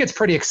boy, it gets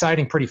pretty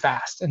exciting pretty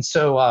fast. And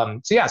so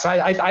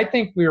I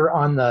think we were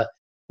on the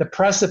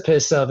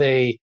precipice of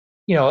a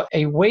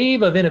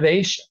wave of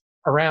innovation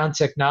around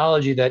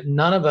technology that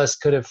none of us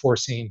could have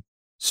foreseen.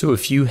 So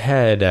if you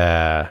had,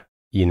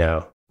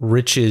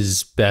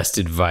 Rich's best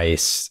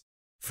advice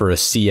for a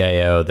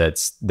CIO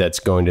that's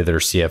going to their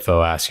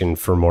CFO asking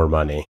for more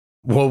money,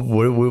 what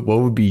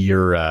would be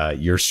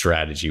your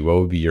strategy? What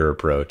would be your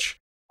approach?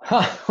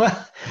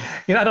 Well,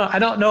 I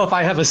don't know if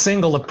I have a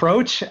single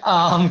approach,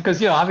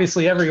 because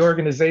obviously every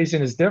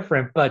organization is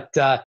different. But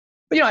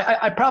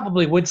I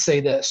probably would say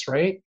this,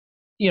 right?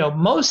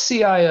 Most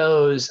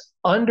CIOs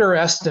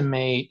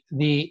underestimate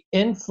the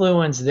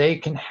influence they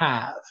can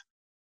have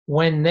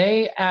when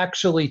they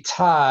actually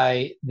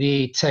tie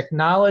the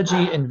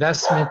technology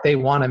investment they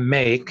want to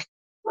make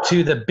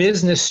to the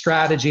business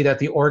strategy that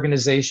the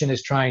organization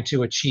is trying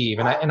to achieve.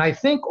 And I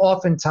think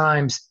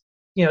oftentimes,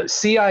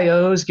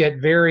 CIOs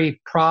get very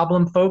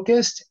problem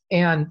focused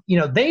And,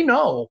 they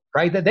know,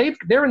 right, that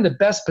they're in the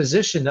best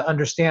position to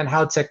understand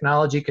how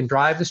technology can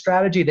drive the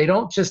strategy. They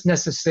don't just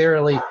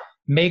necessarily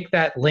make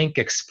that link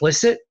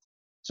explicit.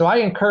 So I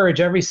encourage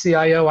every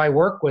CIO I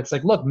work with, it's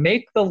like, look,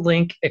 make the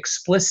link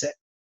explicit,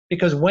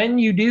 because when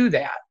you do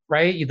that,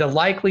 right, the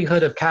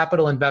likelihood of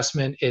capital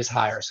investment is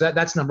higher. So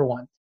that's number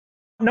one.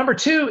 Number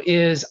two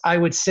is, I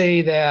would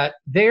say that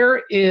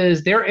there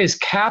is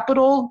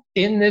capital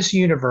in this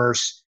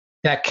universe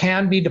that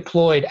can be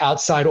deployed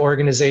outside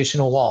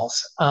organizational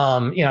walls.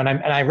 And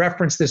I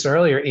referenced this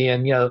earlier,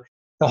 Ian.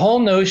 The whole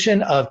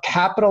notion of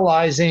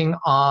capitalizing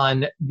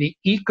on the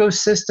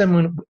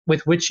ecosystem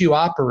with which you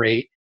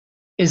operate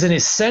is an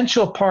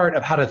essential part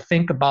of how to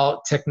think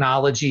about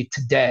technology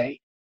today.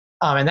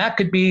 And that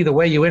could be the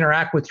way you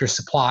interact with your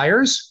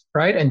suppliers,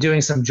 right? And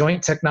doing some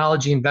joint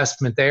technology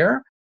investment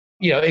there.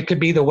 It could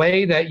be the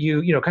way that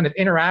you kind of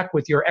interact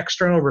with your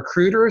external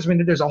recruiters. I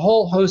mean, there's a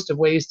whole host of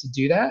ways to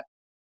do that.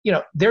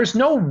 There's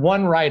no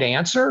one right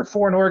answer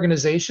for an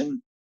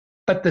organization,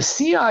 but the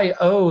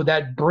CIO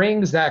that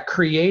brings that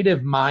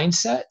creative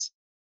mindset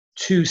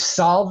to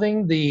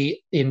solving the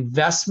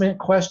investment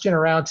question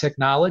around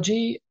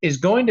technology is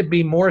going to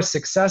be more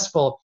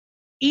successful,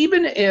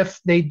 even if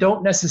they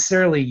don't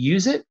necessarily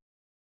use it.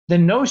 The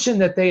notion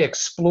that they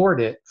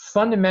explored it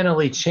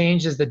fundamentally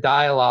changes the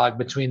dialogue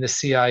between the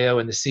CIO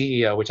and the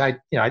CEO, which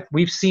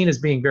we've seen as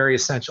being very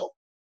essential.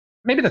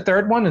 Maybe the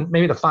third one, and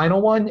maybe the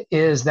final one,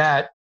 is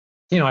that,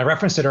 I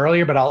referenced it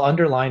earlier, but I'll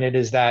underline it,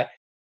 is that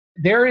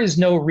there is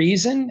no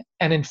reason,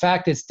 and in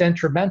fact, it's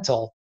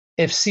detrimental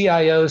if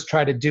CIOs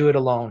try to do it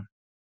alone.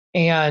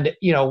 And,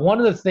 one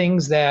of the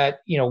things that,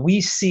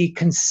 we see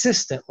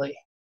consistently,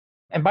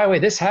 and by the way,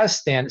 this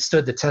has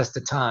stood the test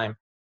of time,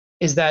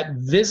 is that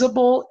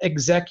visible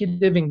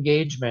executive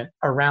engagement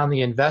around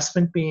the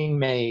investment being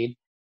made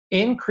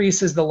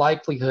increases the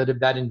likelihood of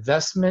that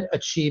investment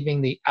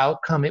achieving the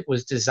outcome it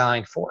was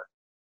designed for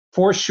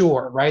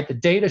sure, right? The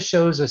data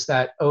shows us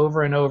that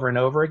over and over and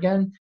over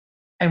again.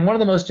 And one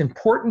of the most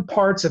important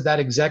parts of that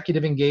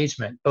executive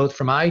engagement, both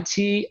from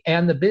IT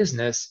and the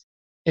business,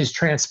 is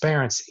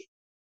transparency.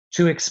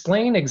 To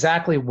explain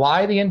exactly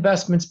why the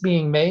investment's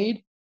being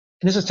made,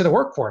 and this is to the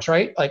workforce,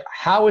 right? Like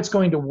how it's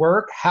going to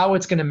work, how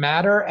it's going to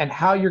matter, and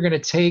how you're going to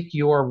take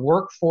your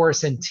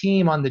workforce and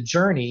team on the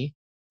journey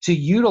to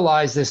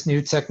utilize this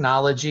new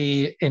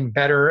technology in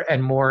better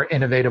and more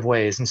innovative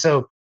ways. And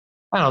so,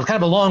 I don't know, it's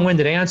kind of a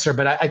long-winded answer,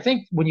 but I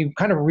think when you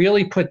kind of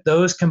really put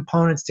those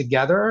components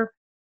together,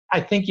 I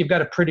think you've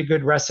got a pretty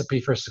good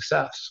recipe for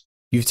success.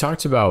 You've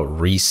talked about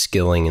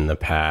reskilling in the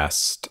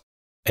past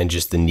and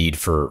just the need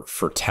for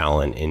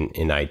talent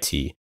in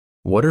IT.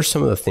 What are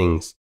some of the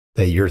things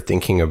that you're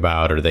thinking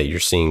about or that you're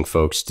seeing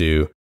folks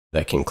do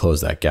that can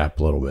close that gap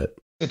a little bit?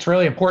 It's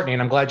really important,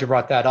 and I'm glad you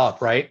brought that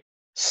up, right?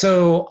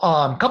 So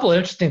a couple of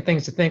interesting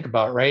things to think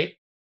about, right?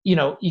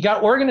 You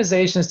got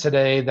organizations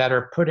today that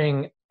are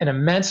putting an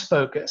immense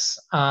focus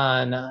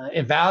on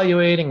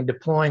evaluating and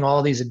deploying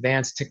all these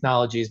advanced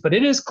technologies, but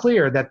it is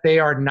clear that they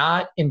are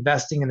not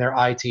investing in their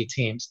IT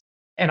teams.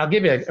 And I'll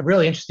give you a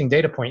really interesting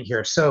data point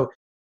here. So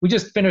we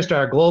just finished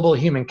our global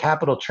human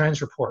capital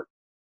trends report.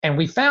 And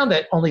we found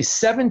that only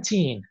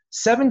 17%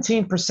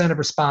 of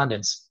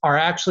respondents are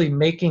actually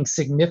making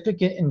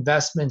significant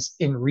investments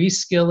in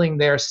reskilling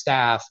their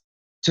staff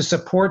to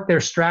support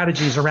their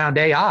strategies around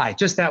AI,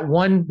 just that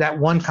one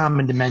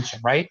common dimension,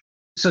 right?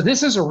 So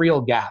this is a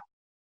real gap.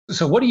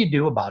 So what do you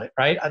do about it,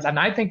 right? And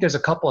I think there's a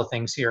couple of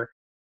things here.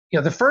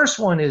 The first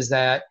one is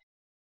that,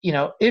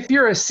 if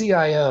you're a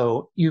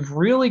CIO, you've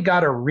really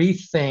got to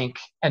rethink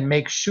and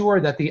make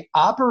sure that the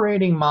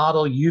operating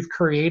model you've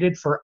created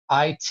for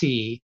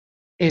IT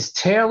is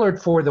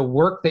tailored for the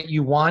work that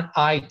you want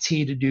IT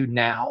to do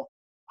now.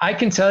 I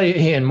can tell you,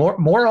 Ian,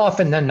 more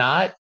often than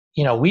not,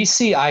 we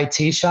see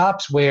IT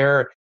shops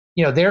where,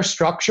 their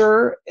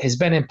structure has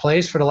been in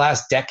place for the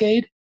last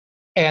decade,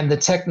 and the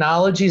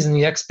technologies and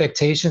the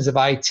expectations of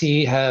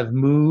IT have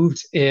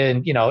moved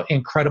in,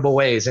 incredible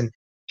ways. And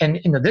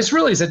this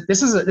really is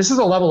this is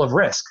a level of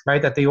risk,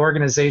 right, that the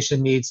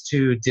organization needs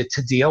to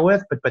deal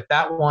with. But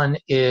that one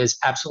is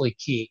absolutely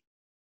key.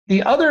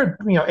 The other,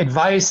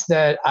 advice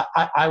that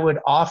I would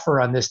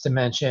offer on this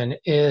dimension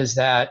is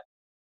that,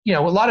 a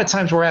lot of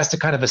times we're asked to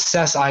kind of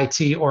assess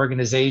IT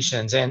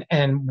organizations.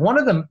 And one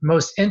of the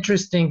most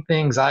interesting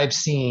things I've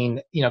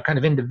seen, kind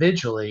of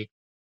individually,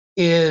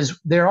 is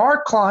there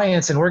are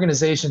clients and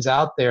organizations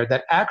out there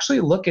that actually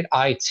look at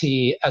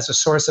IT as a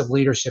source of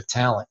leadership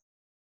talent.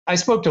 I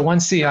spoke to one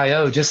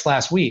CIO just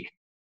last week,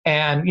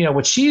 and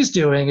what she's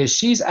doing is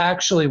she's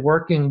actually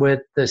working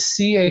with the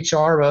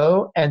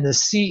CHRO and the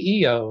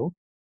CEO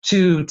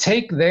to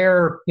take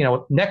their,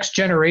 next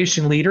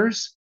generation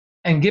leaders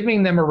and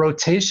giving them a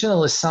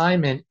rotational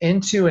assignment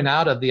into and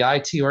out of the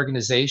IT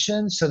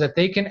organization so that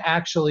they can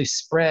actually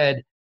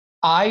spread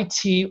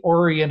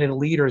IT-oriented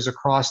leaders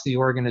across the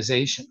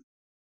organization.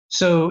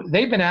 So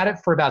they've been at it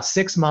for about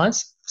 6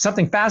 months.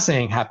 Something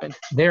fascinating happened.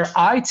 Their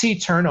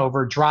IT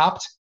turnover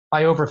dropped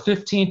by over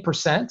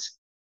 15%,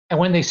 And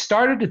when they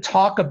started to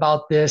talk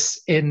about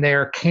this in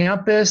their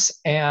campus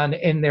and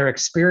in their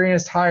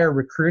experienced hire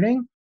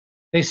recruiting,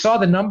 they saw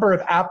the number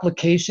of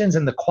applications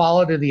and the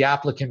quality of the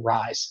applicant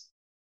rise.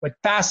 Like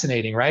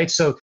fascinating, right?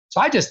 So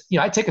I just,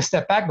 I take a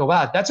step back and go,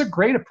 wow, that's a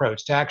great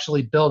approach to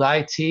actually build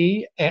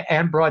IT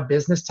and broad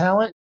business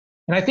talent.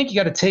 And I think you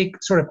got to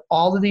take sort of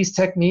all of these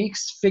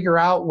techniques, figure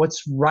out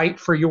what's right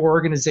for your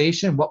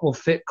organization, what will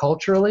fit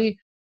culturally,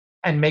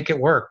 and make it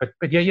work. But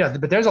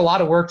there's a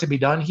lot of work to be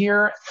done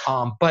here.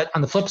 But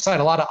on the flip side,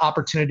 a lot of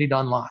opportunity to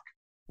unlock.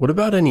 What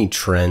about any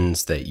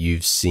trends that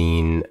you've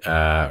seen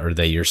or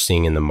that you're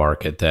seeing in the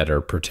market that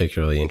are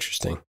particularly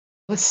interesting?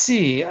 Let's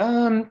see.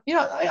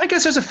 I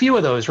guess there's a few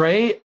of those,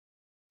 right?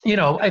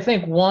 I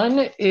think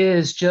one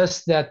is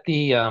just that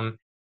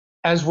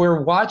as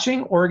we're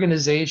watching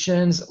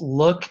organizations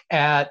look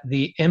at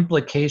the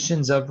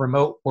implications of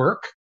remote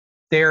work,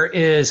 there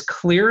is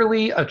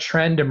clearly a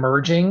trend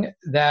emerging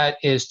that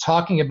is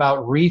talking about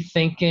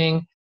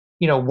rethinking,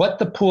 what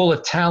the pool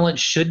of talent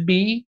should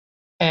be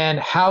and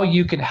how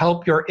you can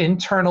help your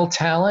internal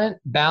talent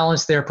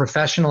balance their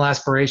professional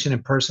aspiration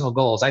and personal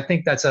goals. I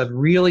think that's a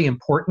really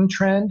important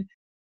trend.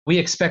 We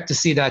expect to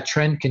see that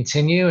trend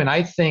continue. And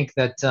I think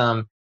that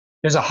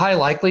there's a high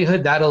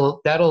likelihood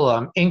that'll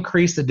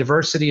increase the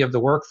diversity of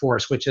the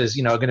workforce, which is,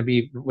 going to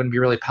be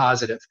really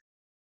positive.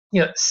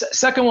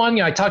 Second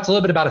one, I talked a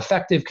little bit about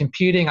effective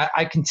computing.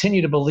 I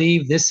continue to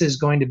believe this is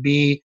going to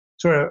be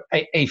sort of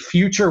a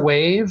future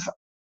wave.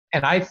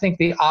 And I think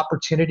the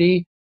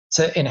opportunity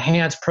to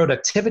enhance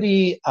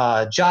productivity,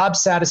 job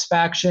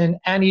satisfaction,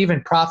 and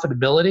even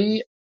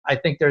profitability, I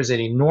think there's an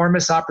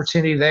enormous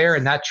opportunity there.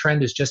 And that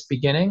trend is just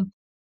beginning.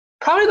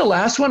 Probably the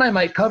last one I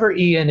might cover,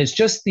 Ian, is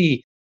just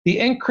the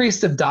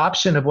increased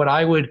adoption of what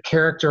I would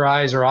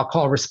characterize, or I'll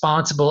call,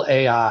 responsible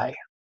AI.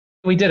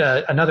 We did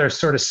another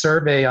sort of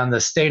survey on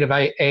the state of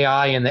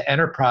AI in the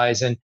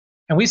enterprise, and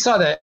we saw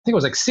that I think it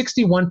was like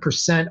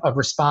 61% of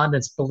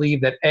respondents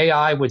believe that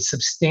AI would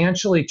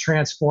substantially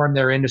transform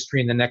their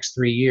industry in the next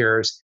 3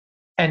 years.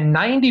 And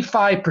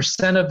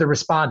 95% of the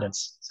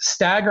respondents,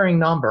 staggering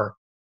number,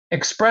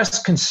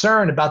 expressed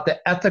concern about the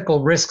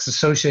ethical risks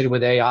associated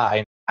with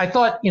AI. I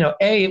thought,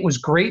 it was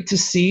great to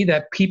see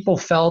that people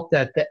felt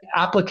that the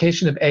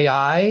application of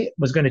AI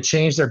was going to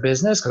change their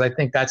business, because I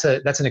think that's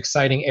an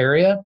exciting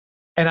area.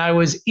 And I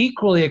was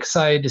equally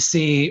excited to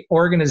see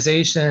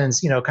organizations,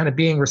 kind of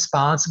being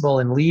responsible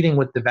and leading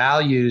with the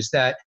values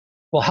that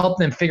will help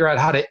them figure out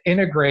how to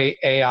integrate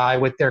AI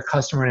with their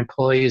customer and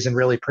employees in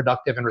really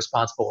productive and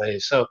responsible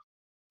ways. So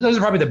those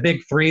are probably the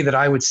big three that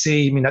I would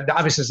see. I mean,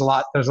 obviously there's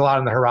a lot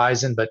on the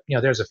horizon, but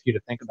there's a few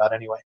to think about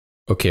anyway.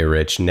 Okay,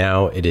 Rich,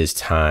 now it is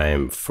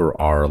time for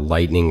our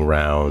lightning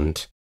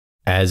round.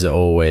 As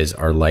always,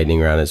 our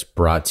lightning round is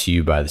brought to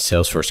you by the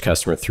Salesforce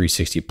Customer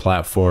 360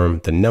 platform,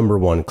 the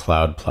 #1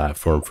 cloud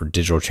platform for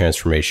digital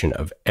transformation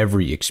of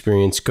every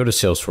experience. Go to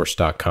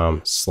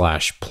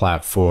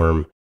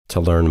salesforce.com/platform to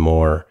learn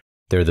more.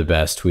 They're the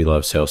best. We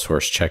love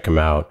Salesforce. Check them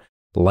out.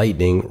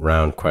 Lightning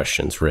round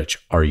questions.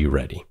 Rich, are you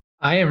ready?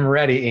 I am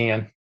ready,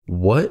 Ian.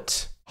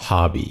 What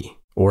hobby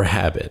or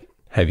habit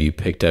have you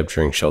picked up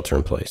during shelter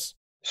in place?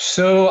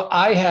 So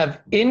I have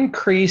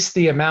increased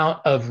the amount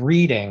of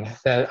reading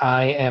that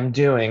I am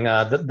doing,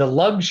 the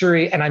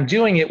luxury, and I'm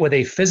doing it with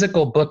a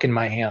physical book in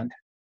my hand,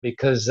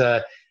 because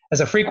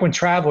as a frequent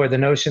traveler, the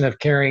notion of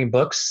carrying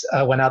books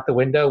went out the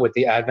window with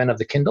the advent of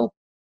the Kindle.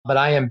 But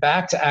I am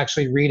back to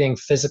actually reading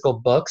physical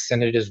books,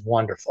 and it is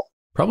wonderful.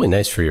 Probably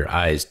nice for your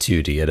eyes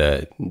too, to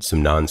get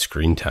some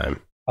non-screen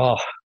time. Oh,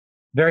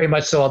 very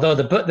much so. Although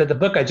the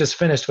book I just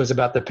finished was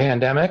about the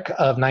pandemic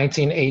of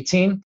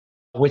 1918.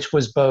 Which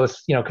was both,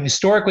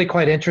 historically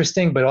quite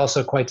interesting, but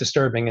also quite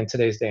disturbing in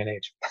today's day and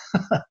age.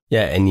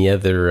 Yeah. Any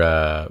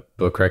other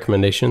book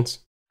recommendations?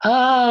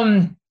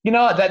 That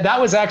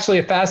was actually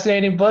a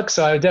fascinating book,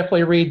 so I would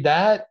definitely read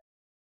that.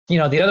 The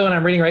other one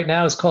I'm reading right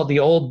now is called The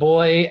Old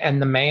Boy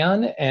and the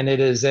Man, and it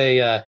is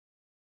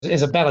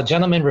about a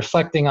gentleman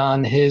reflecting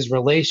on his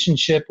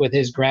relationship with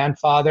his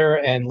grandfather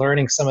and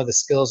learning some of the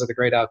skills of the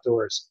great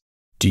outdoors.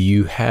 Do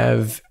you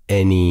have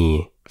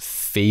any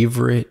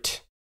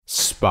favorite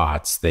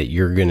spots that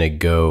you're going to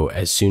go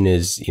as soon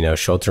as,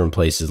 shelter in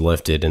place is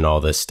lifted and all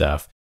this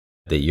stuff,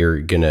 that you're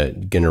going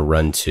to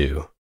run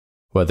to,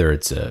 whether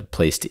it's a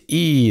place to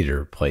eat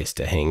or a place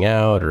to hang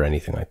out or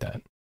anything like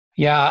that?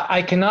 Yeah,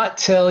 I cannot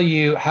tell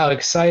you how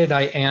excited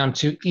I am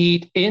to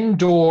eat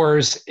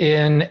indoors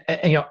in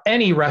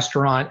any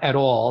restaurant at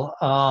all.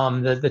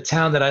 The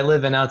town that I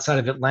live in outside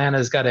of Atlanta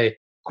has got a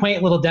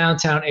quaint little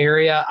downtown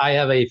area. I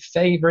have a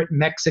favorite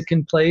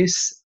Mexican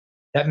place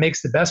that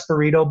makes the best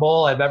burrito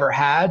bowl I've ever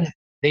had.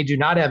 They do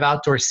not have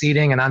outdoor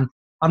seating, and I'm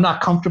not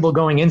comfortable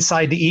going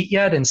inside to eat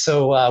yet. And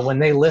so when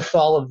they lift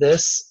all of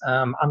this,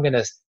 I'm going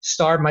to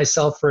starve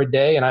myself for a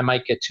day, and I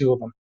might get 2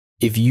 of them.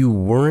 If you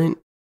weren't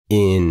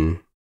in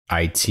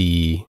IT,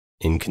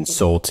 in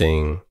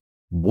consulting,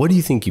 what do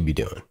you think you'd be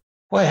doing?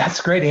 Boy, that's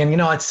great, Ian.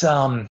 It's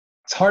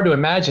hard to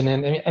imagine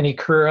any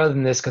career other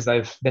than this, because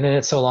I've been in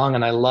it so long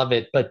and I love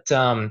it. But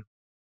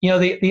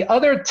The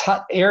other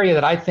area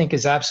that I think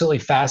is absolutely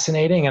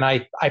fascinating, and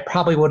I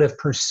probably would have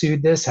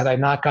pursued this had I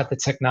not got the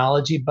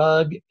technology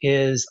bug,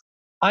 is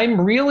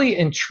I'm really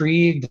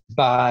intrigued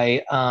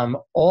by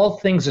all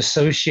things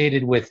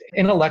associated with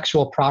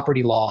intellectual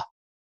property law,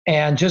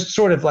 and just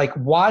sort of like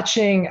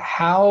watching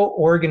how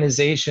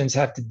organizations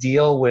have to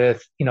deal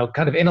with,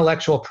 kind of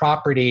intellectual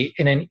property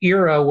in an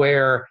era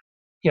where,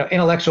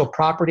 intellectual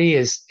property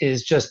is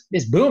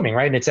booming,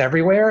 right? And it's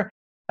everywhere.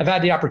 I've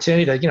had the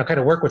opportunity to, kind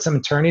of work with some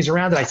attorneys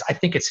around it. I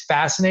think it's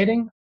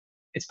fascinating.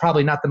 It's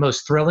probably not the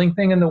most thrilling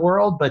thing in the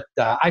world, but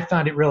I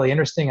found it really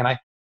interesting. And I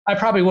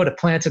probably would have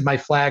planted my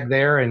flag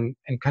there and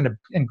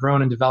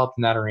grown and developed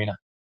in that arena.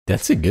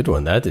 That's a good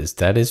one. That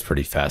is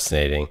pretty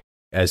fascinating.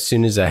 As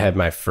soon as I had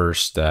my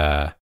first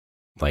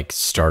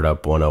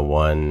startup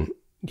 101,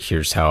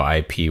 here's how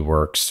IP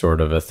works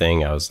sort of a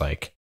thing, I was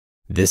like,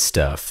 this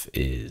stuff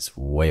is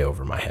way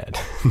over my head.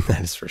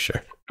 That is for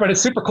sure. But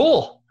it's super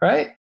cool,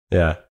 right?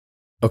 Yeah.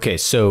 Okay,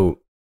 so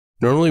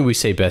normally we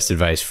say best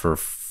advice for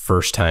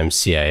first-time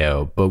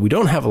CIO, but we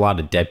don't have a lot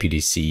of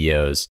deputy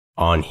CEOs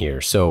on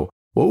here. So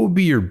what would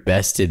be your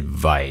best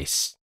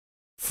advice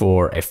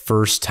for a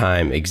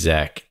first-time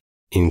exec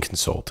in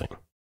consulting?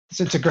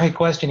 So it's a great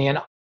question, Ian.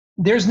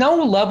 There's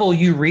no level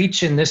you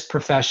reach in this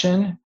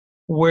profession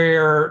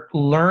where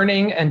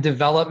learning and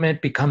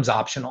development becomes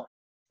optional,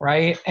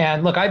 right?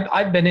 And look,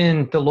 I've been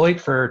in Deloitte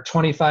for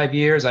 25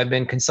 years. I've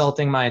been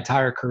consulting my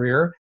entire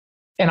career.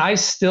 And I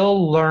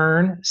still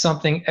learn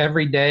something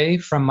every day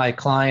from my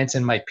clients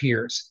and my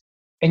peers.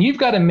 And you've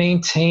got to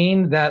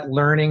maintain that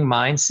learning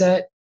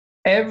mindset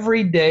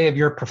every day of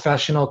your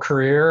professional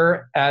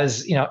career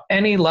as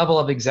any level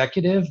of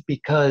executive,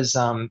 because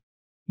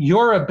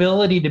your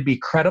ability to be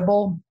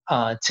credible,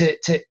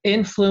 to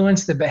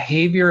influence the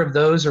behavior of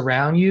those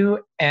around you,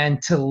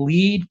 and to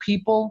lead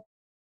people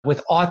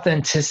with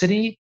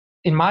authenticity,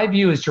 in my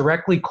view, is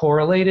directly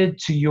correlated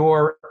to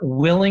your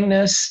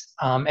willingness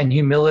and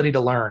humility to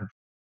learn.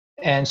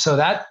 And so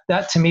that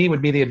to me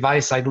would be the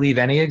advice I'd leave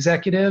any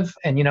executive.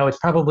 And, it's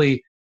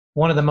probably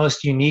one of the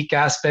most unique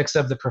aspects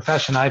of the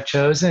profession I've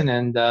chosen.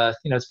 And,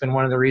 it's been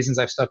one of the reasons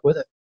I've stuck with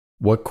it.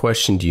 What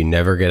question do you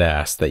never get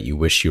asked that you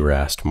wish you were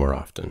asked more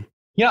often?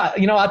 Yeah,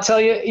 I'll tell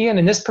you, Ian,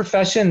 in this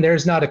profession,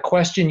 there's not a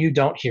question you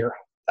don't hear.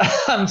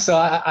 So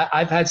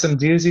I've had some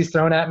doozies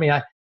thrown at me.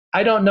 I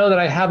don't know that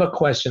I have a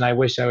question I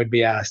wish I would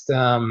be asked.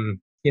 I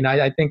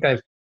think I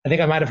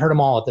might have heard them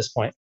all at this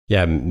point.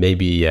 Yeah,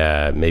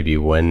 maybe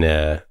when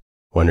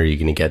are you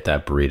going to get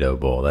that burrito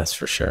bowl? That's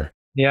for sure.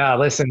 Yeah,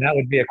 listen, that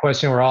would be a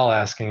question we're all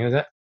asking, is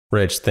it?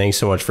 Rich, thanks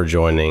so much for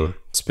joining.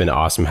 It's been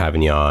awesome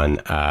having you on.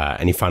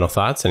 Any final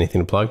thoughts?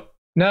 Anything to plug?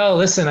 No,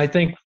 listen, I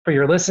think for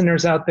your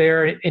listeners out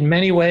there, in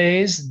many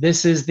ways,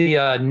 this is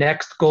the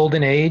next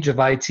golden age of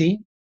IT.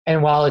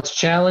 And while it's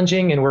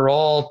challenging and we're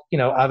all,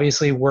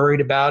 obviously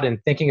worried about and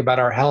thinking about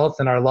our health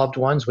and our loved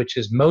ones, which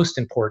is most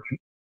important,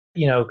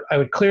 I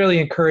would clearly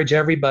encourage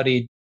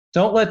everybody,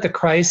 don't let the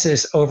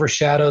crisis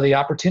overshadow the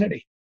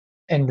opportunity.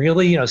 And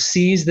really,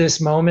 seize this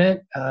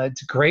moment.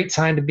 It's a great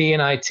time to be in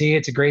IT.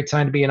 It's a great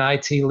time to be an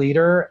IT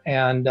leader.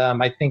 And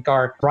I think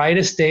our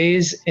brightest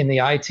days in the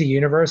IT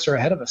universe are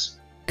ahead of us.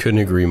 Couldn't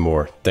agree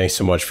more. Thanks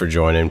so much for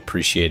joining.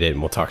 Appreciate it.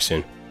 And we'll talk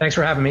soon. Thanks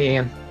for having me,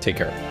 Ian. Take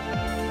care.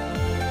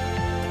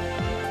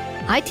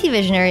 IT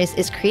Visionaries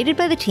is created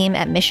by the team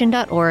at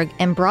mission.org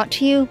and brought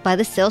to you by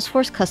the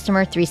Salesforce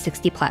Customer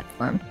 360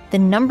 platform, the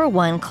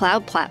 #1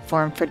 cloud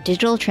platform for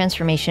digital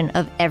transformation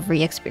of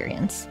every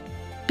experience.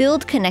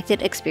 Build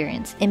connected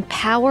experience,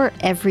 empower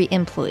every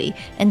employee,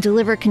 and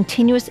deliver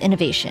continuous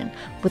innovation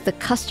with the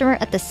customer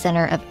at the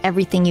center of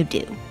everything you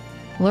do.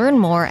 Learn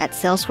more at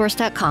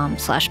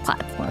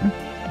salesforce.com/platform.